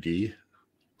Amityville 3D.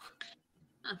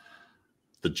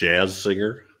 The Jazz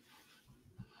Singer.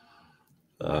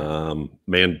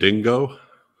 Mandingo.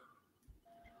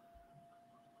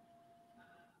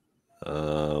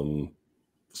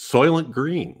 Soylent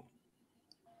Green.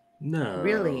 No.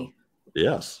 Really?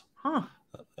 Yes. Huh.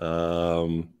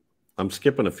 I'm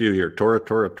skipping a few here. Tora.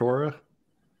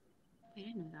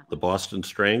 The Boston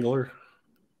Strangler.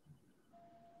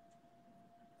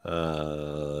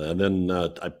 And then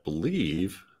I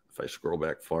believe, if I scroll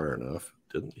back far enough,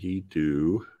 didn't he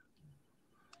do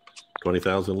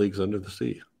 20,000 Leagues Under the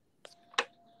Sea?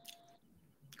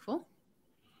 Cool.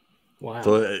 Wow.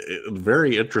 So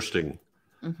very interesting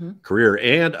career,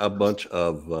 and a bunch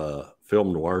of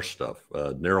film noir stuff.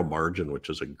 Narrow Margin, which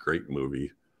is a great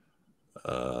movie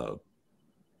that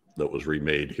was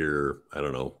remade here, I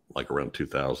don't know, like around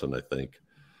 2000, I think.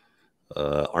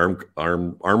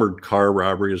 Armored Car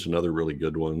Robbery is another really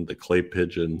good one. The Clay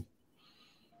Pigeon.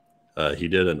 He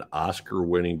did an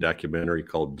Oscar-winning documentary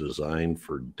called Design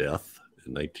for Death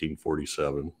in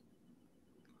 1947.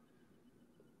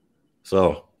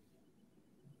 So,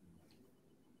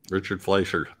 Richard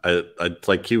Fleischer, I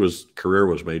like his career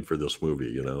was made for this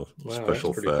movie, Wow,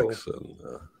 special effects cool.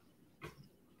 And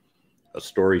a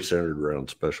story centered around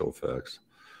special effects.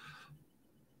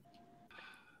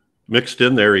 Mixed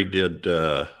in there, he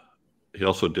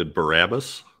also did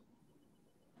Barabbas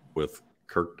with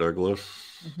Kirk Douglas,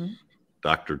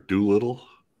 Dr. Dolittle,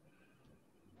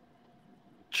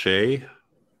 Che,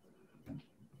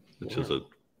 which is a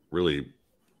really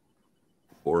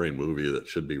boring movie that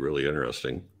should be really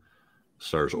interesting.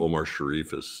 Stars Omar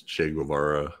Sharif as Che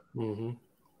Guevara, and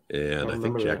I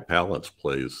think Jack Palance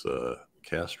plays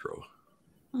Castro.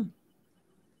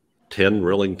 10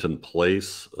 Rillington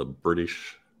Place, a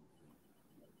British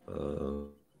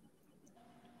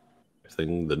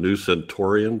thing. The New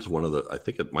Centaurians, I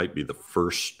think it might be the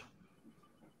first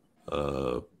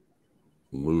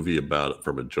movie about it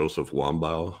from a Joseph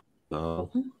Wambaugh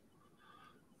novel.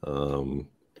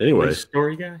 Anyway, Police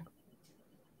Story guy.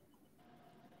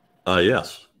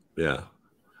 Yes, yeah.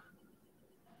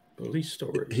 Police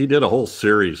Story. He did a whole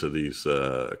series of these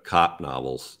cop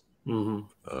novels,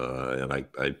 Mm-hmm. And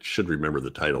I should remember the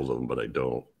titles of them, but I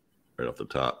don't right off the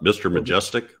top. Mr.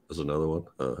 Majestic is another one,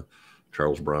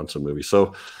 Charles Bronson movie.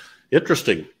 So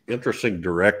interesting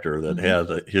director that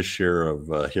had his share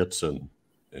of hits and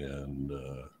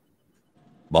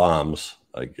bombs,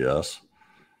 I guess.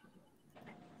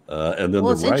 And then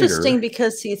it's interesting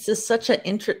because this is such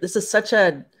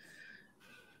a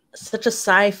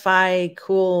sci-fi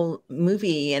cool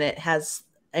movie, and it has,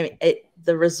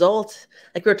 the result,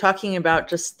 like we were talking about,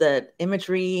 just the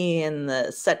imagery and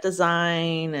the set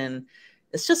design, and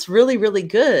it's just really, really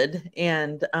good.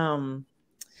 And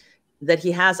that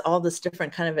he has all this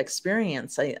different kind of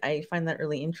experience. I find that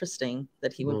really interesting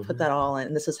that he would put that all in,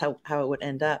 and this is how it would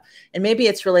end up. And maybe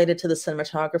it's related to the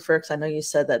cinematographer, because I know you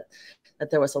said that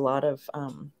there was a lot of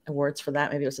awards for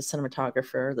that. Maybe it was the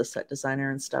cinematographer, the set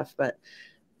designer and stuff, but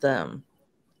the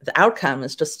outcome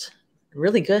is just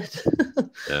really good.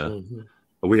 Yeah.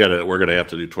 We're gonna have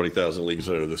to do 20,000 Leagues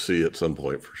Under the Sea at some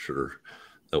point for sure.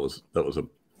 That was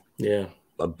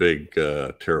a big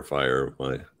terrifier of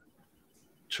my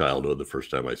childhood the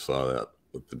first time I saw that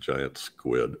with the giant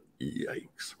squid.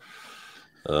 Yikes.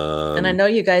 And I know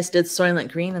you guys did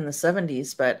Soylent Green in the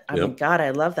 70s, but I mean, God,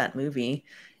 I love that movie.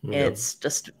 It's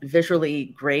just visually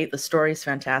great. The story's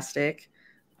fantastic.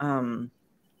 I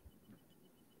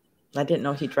didn't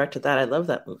know he directed that. I love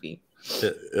that movie.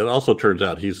 It also turns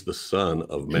out he's the son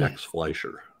of Max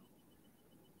Fleischer.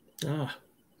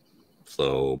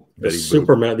 So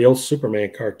the old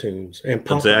Superman cartoons and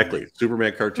Popeye. Exactly,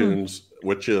 Superman cartoons,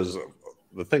 which is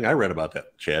the thing I read about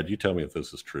that. Chad, you tell me if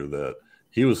this is true, that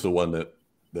he was the one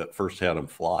that first had him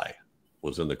fly,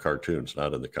 was in the cartoons,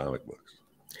 not in the comic books.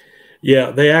 Yeah,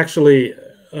 they actually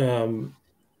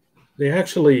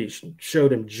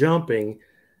showed him jumping,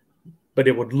 but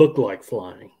it would look like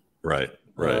flying. Right.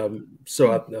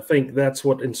 So I think that's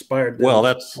what inspired them. Well,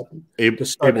 that's able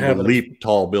to leap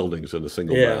tall buildings in a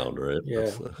single bound, right? Yeah,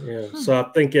 So I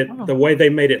think the way they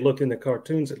made it look in the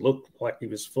cartoons, it looked like he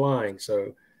was flying.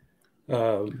 So,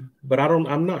 but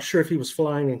I'm not sure if he was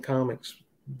flying in comics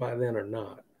by then or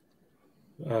not.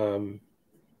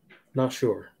 Not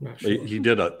sure. He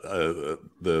did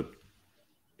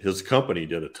his company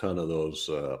did a ton of those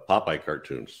Popeye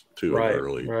cartoons too,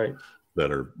 early. Right. That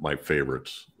are my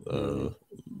favorites. The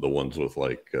ones with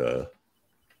like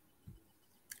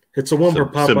it's a one where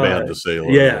Popeye, Sinbad the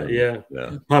Sailor. Yeah.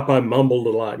 Popeye mumbled a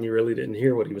lot, and you really didn't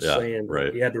hear what he was saying.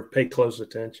 Right. You had to pay close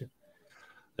attention.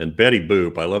 And Betty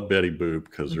Boop, I love Betty Boop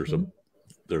because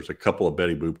there's a couple of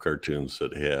Betty Boop cartoons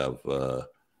that have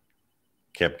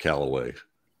Cap Calloway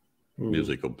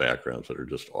musical backgrounds that are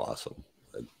just awesome.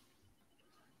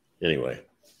 Anyway,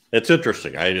 it's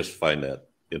interesting. I just find that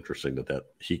interesting that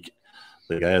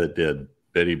the guy that did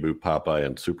Betty Boop, Popeye,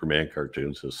 and Superman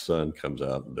cartoons, his son comes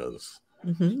out and does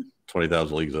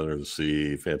 20,000 Leagues Under the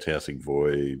Sea, Fantastic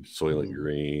Voyage, Soylent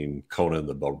Green, Conan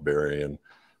the Barbarian.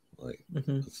 Like,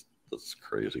 that's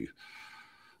crazy.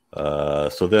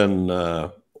 So then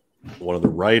one of the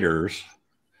writers,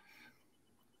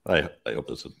 I hope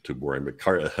this isn't too boring, but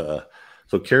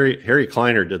Harry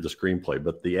Kleiner did the screenplay,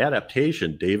 but the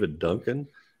adaptation, David Duncan,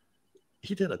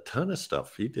 he did a ton of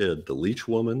stuff. He did The Leech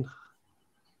Woman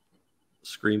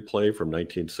screenplay from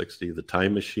 1960, The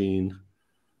Time Machine,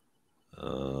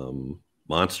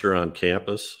 Monster on the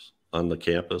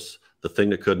Campus, The Thing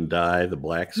That Couldn't Die, The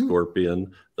Black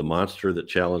Scorpion, The Monster That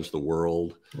Challenged the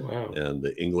World, and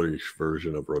the English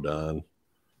version of Rodin.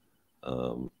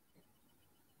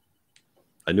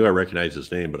 I knew I recognized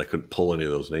his name, but I couldn't pull any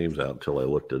of those names out until I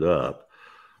looked it up.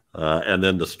 And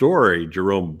then the story,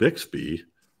 Jerome Bixby.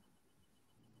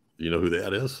 You know who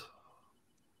that is?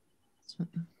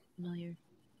 Familiar.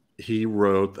 He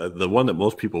wrote the one that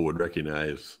most people would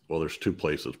recognize. Well, there's two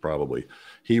places probably.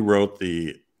 He wrote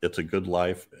the "It's a Good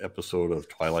Life" episode of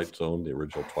Twilight Zone, the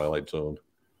original Twilight Zone.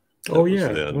 In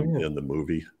the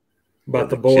movie about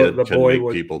the boy. The boy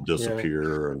would people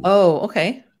disappear. And,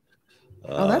 okay.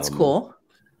 That's cool.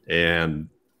 And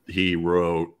he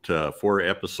wrote 4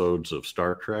 episodes of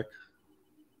Star Trek.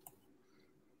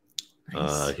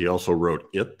 Nice. He also wrote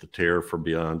It, The Terror from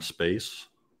Beyond Space,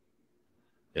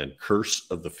 and Curse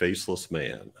of the Faceless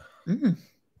Man. And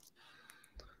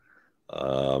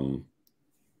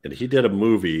he did a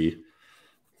movie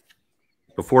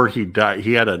before he died.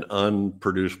 He had an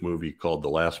unproduced movie called The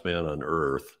Last Man on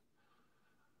Earth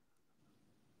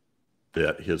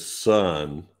that his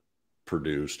son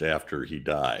produced after he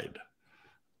died,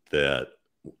 that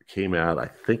came out, I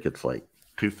think it's like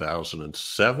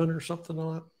 2007 or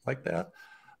something like that.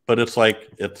 but it's like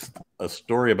it's a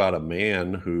story about a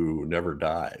man who never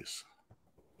dies.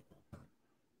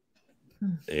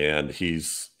 And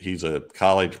he's a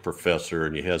college professor,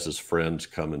 and he has his friends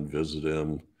come and visit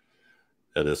him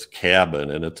at his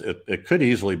cabin, and it could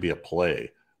easily be a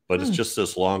play, but it's just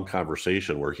this long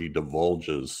conversation where he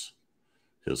divulges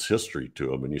his history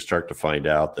to him, and you start to find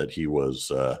out that he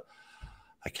was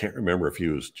I can't remember if he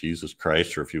was Jesus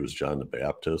Christ or if he was John the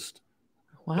Baptist.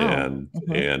 Wow.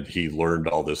 And he learned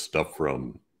all this stuff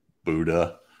from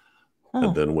Buddha,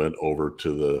 and then went over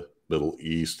to the Middle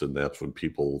East, and that's when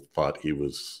people thought he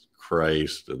was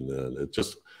Christ. And then it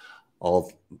just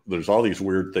there's all these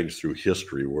weird things through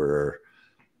history where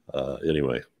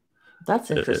anyway,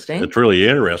 that's interesting. It's really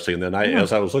interesting. And then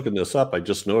as I was looking this up, I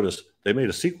just noticed they made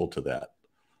a sequel to that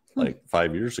like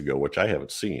 5 years ago, which I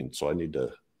haven't seen, so I need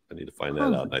to find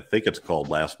that out. And I think it's called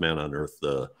Last Man on Earth,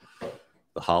 the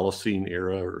Holocene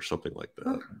era or something like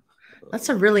that. That's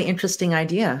a really interesting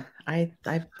idea.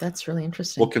 That's really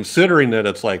interesting. Well, considering that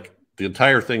it's like the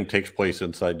entire thing takes place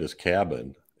inside this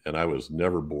cabin, and I was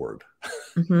never bored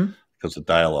because the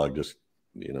dialogue just,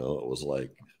 it was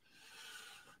like,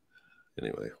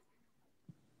 anyway.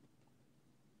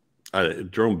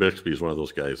 Jerome Bixby is one of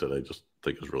those guys that I just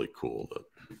think is really cool.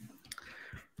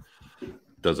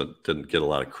 That didn't get a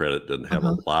lot of credit, didn't have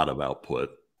a lot of output,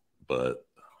 but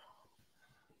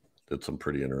did some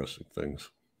pretty interesting things.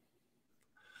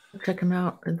 Check him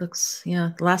out. It looks,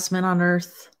 Last Man on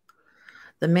Earth,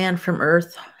 The Man from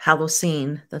Earth,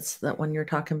 Holocene. That's that one you're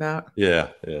talking about. Yeah.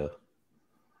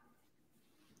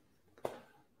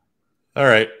 All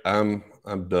right, I'm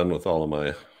done with all of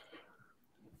my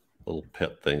little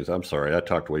pet things. I'm sorry, I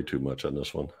talked way too much on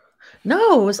this one.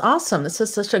 No, it was awesome. This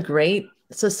is such a great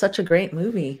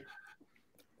movie.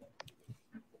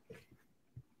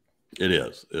 It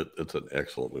is. It's an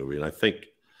excellent movie, and I don't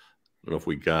know if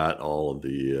we got all of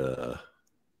the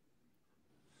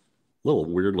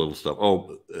weird little stuff.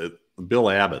 Oh, Bill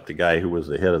Abbott, the guy who was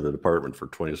the head of the department for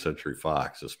 20th Century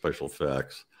Fox, the special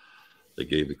effects, they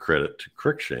gave the credit to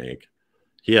Cruikshank.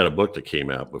 He had a book that came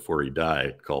out before he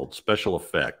died called Special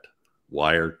Effect,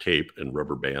 Wire, Tape, and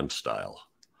Rubber Band Style.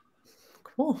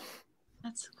 Cool.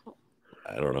 That's cool.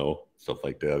 I don't know. Stuff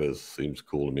like that seems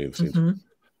cool to me. It seems.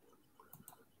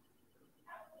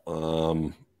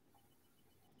 I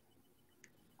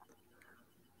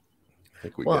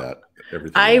think we got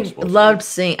everything. I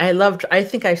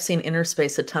think I've seen Inner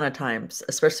Space a ton of times,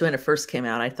 especially when it first came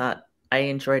out. I thought I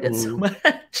enjoyed it so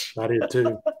much. I did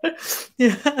too.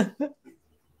 Yeah.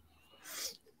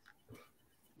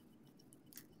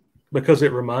 Because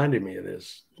it reminded me of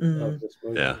this. Of this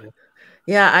movie. Yeah.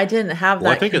 Yeah, I didn't have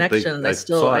that connection. I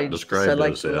saw it described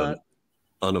as an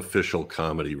unofficial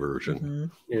comedy version.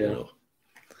 Yeah.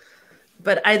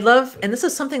 But I love, and this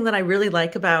is something that I really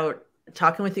like about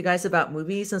talking with you guys about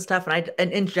movies and stuff.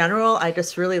 And in general, I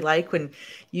just really like when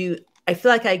I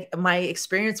feel like my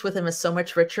experience with them is so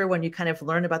much richer when you kind of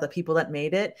learn about the people that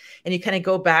made it, and you kind of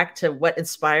go back to what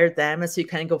inspired them. And so you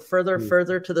kind of go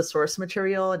further to the source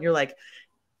material, and you're like,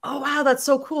 oh, wow, that's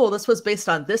so cool. This was based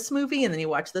on this movie. And then you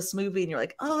watch this movie and you're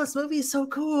like, oh, this movie is so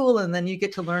cool. And then you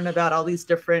get to learn about all these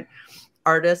different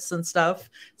artists and stuff.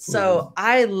 So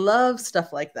I love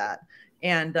stuff like that.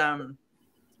 And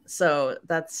so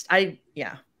that's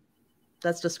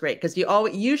just great, because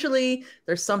usually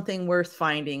there's something worth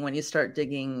finding when you start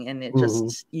digging, and it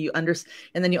just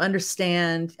and then you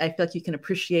understand. I feel like you can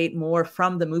appreciate more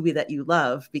from the movie that you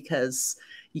love, because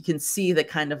you can see the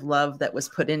kind of love that was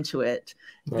put into it,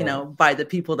 by the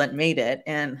people that made it.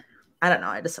 And I don't know,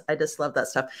 I just love that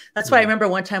stuff. That's why I remember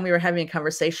one time we were having a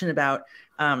conversation about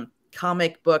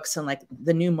comic books and like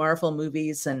the new Marvel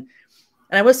movies, and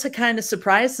I was kind of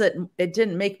surprised that it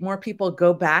didn't make more people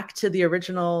go back to the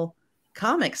original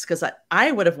comics, because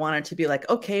I would have wanted to be like,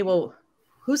 okay, well,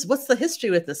 what's the history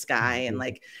with this guy? And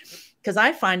like, because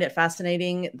I find it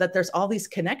fascinating that there's all these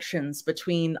connections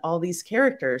between all these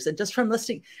characters. And just from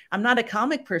listening, I'm not a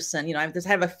comic person, I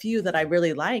have a few that I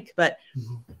really like, but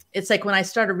it's like when I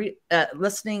started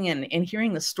listening and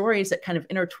hearing the stories that kind of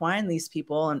intertwine these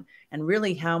people, and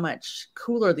really how much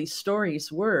cooler these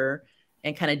stories were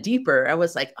and kind of deeper, I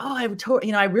was like, oh, I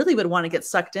really would want to get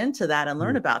sucked into that and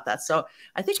learn about that. So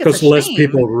I think it's because less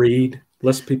people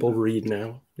read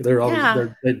now. They're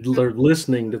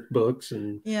listening to books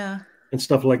and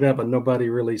stuff like that, but nobody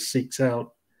really seeks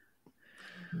out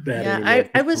that. Yeah,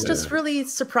 I was just really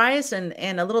surprised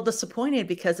and a little disappointed,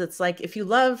 because it's like, if you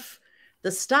love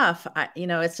the stuff,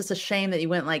 it's just a shame that you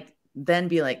went then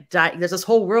be like, there's this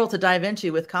whole world to dive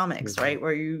into with comics, right?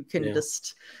 Where you can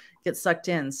just get sucked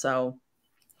in. So,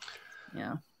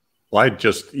 yeah. Well, I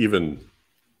just even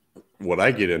what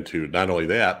I get into, not only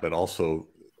that, but also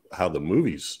how the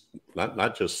movies,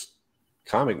 not just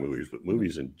comic movies, but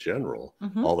movies in general,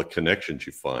 all the connections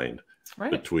you find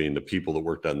between the people that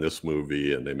worked on this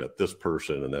movie and they met this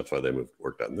person, and that's why they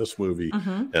worked on this movie,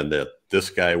 and that this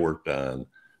guy worked on,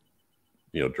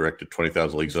 directed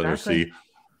 20,000 Leagues Under the Sea.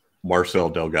 Marcel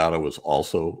Delgado was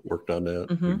also worked on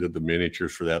that. We did the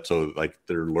miniatures for that. So like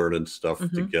they're learning stuff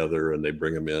together and they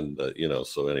bring them in,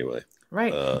 so anyway.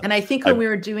 Right. And I think when we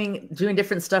were doing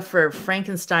different stuff for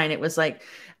Frankenstein, it was like,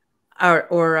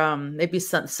 or maybe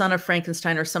Son of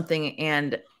Frankenstein or something.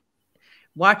 And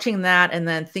watching that and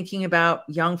then thinking about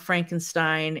Young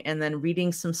Frankenstein and then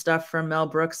reading some stuff from Mel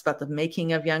Brooks about the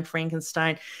making of Young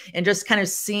Frankenstein and just kind of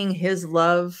seeing his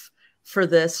love for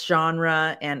this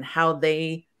genre and how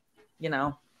they,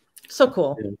 so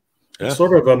cool. Yeah.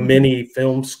 Sort of a mini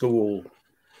film school,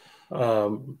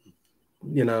 because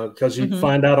you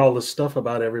find out all this stuff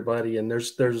about everybody, and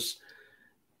there's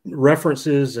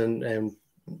references and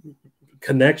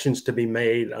connections to be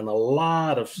made on a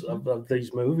lot of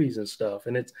these movies and stuff,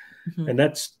 and it's and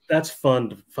that's fun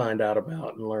to find out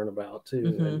about and learn about too,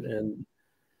 and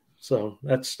so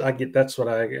I get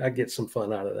some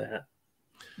fun out of that.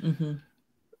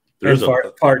 There's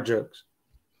fart jokes.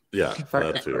 Yeah,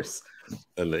 that too.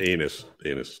 And the anus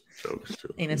jokes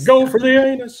too. Go for the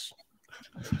anus.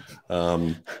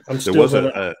 I'm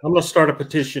gonna start a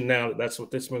petition now that's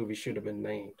what this movie should have been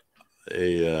named.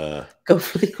 Go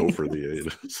for the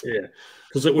anus. Yeah,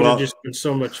 because it would have just been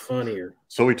so much funnier.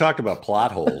 So we talked about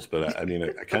plot holes, but I mean,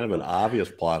 a kind of an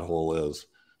obvious plot hole is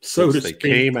they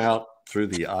came out through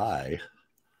the eye,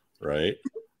 right?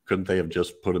 Couldn't they have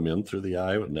just put them in through the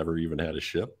eye and never even had a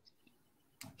ship?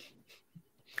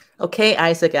 Okay,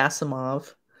 Isaac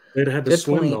Asimov. They'd had to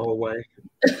swim the whole way.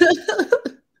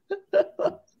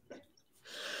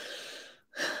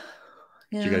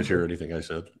 Did you guys hear anything I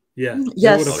said? Yeah.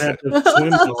 Yes. They would have had to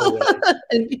swim the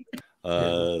whole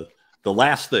way. The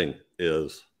last thing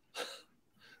is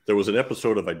there was an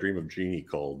episode of I Dream of Jeannie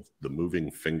called The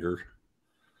Moving Finger,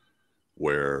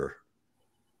 where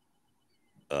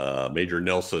Major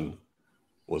Nelson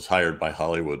was hired by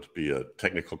Hollywood to be a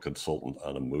technical consultant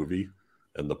on a movie.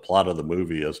 And the plot of the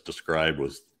movie, as described,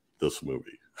 was this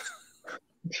movie.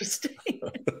 Interesting.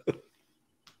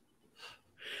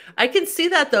 I can see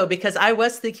that, though, because I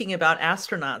was thinking about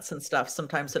astronauts and stuff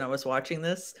sometimes when I was watching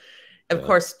this. Of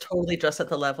course, totally just at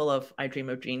the level of I Dream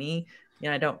of Jeannie.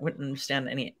 I wouldn't understand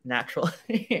any actual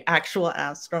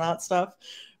astronaut stuff.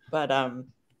 But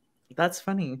that's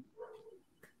funny.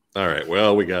 All right.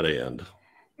 Well, we got to end.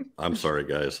 I'm sorry,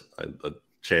 guys.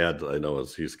 Chad, I know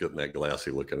he's getting that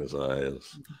glassy look in his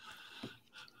eyes.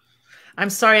 I'm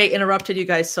sorry I interrupted you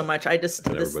guys so much.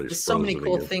 There's so many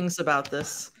cool things about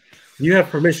this. You have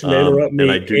permission to interrupt me.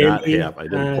 And I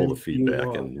didn't pull the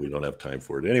feedback and we don't have time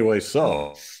for it anyway.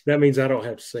 So that means I don't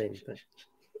have to say anything.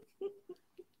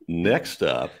 Next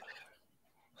up,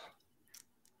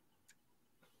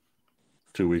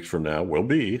 2 weeks from now, will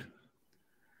be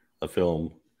a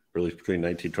film released between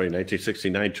 1920 and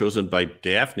 1969, chosen by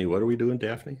Daphne. What are we doing,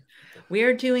 Daphne? We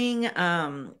are doing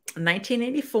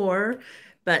 1984,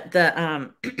 but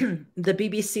the the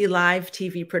BBC Live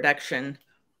TV production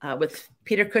with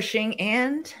Peter Cushing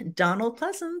and Donald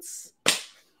Pleasance,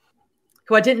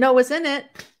 who I didn't know was in it.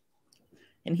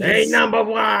 And he's number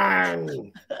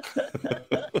one.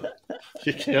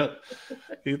 You can't.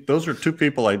 Those are two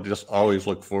people I just always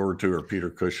look forward to, are Peter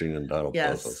Cushing and Donald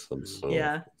Pleasance. And so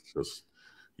it's just,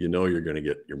 you're going to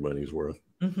get your money's worth.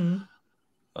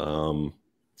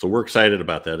 So we're excited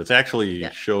about that. It's actually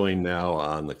showing now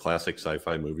on the Classic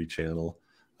Sci-Fi Movie Channel.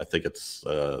 I think it's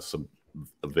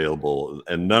available,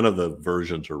 and none of the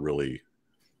versions are really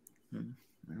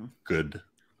good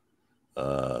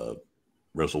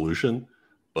resolution,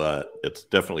 but it's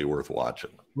definitely worth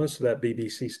watching. Most of that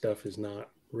BBC stuff is not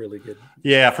really good.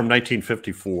 Yeah, from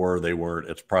 1954, they weren't.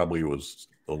 It probably was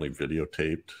only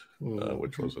videotaped,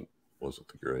 which wasn't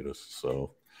the greatest.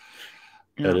 So,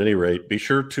 at any rate, be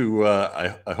sure to.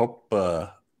 I hope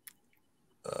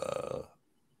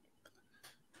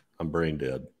I'm brain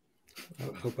dead. I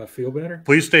hope I feel better.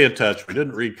 Please stay in touch. We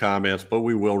didn't read comments, but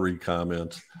we will read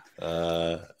comments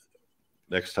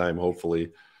next time,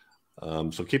 hopefully.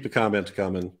 So keep the comments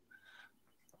coming.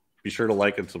 Be sure to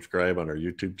like and subscribe on our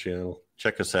YouTube channel.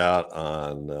 Check us out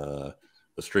on the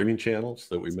streaming channels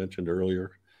that we mentioned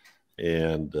earlier.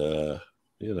 And,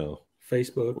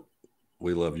 Facebook.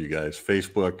 We love you guys.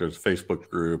 Facebook, there's a Facebook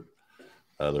group.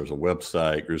 There's a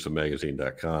website,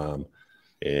 gruesomemagazine.com.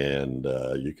 And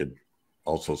you could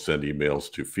also send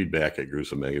emails to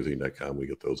feedback@gruesomemagazine.com. We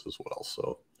get those as well.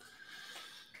 So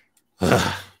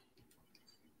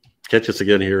Catch us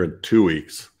again here in 2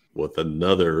 weeks with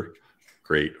another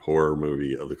great horror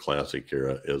movie of the classic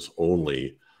era, as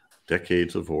only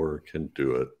decades of horror can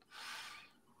do it.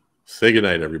 Say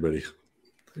goodnight, everybody.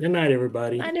 Good night,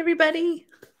 everybody. Night, everybody.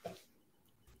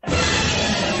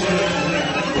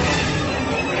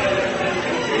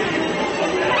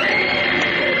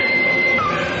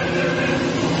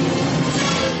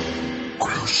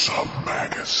 Gruesome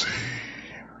Magazine.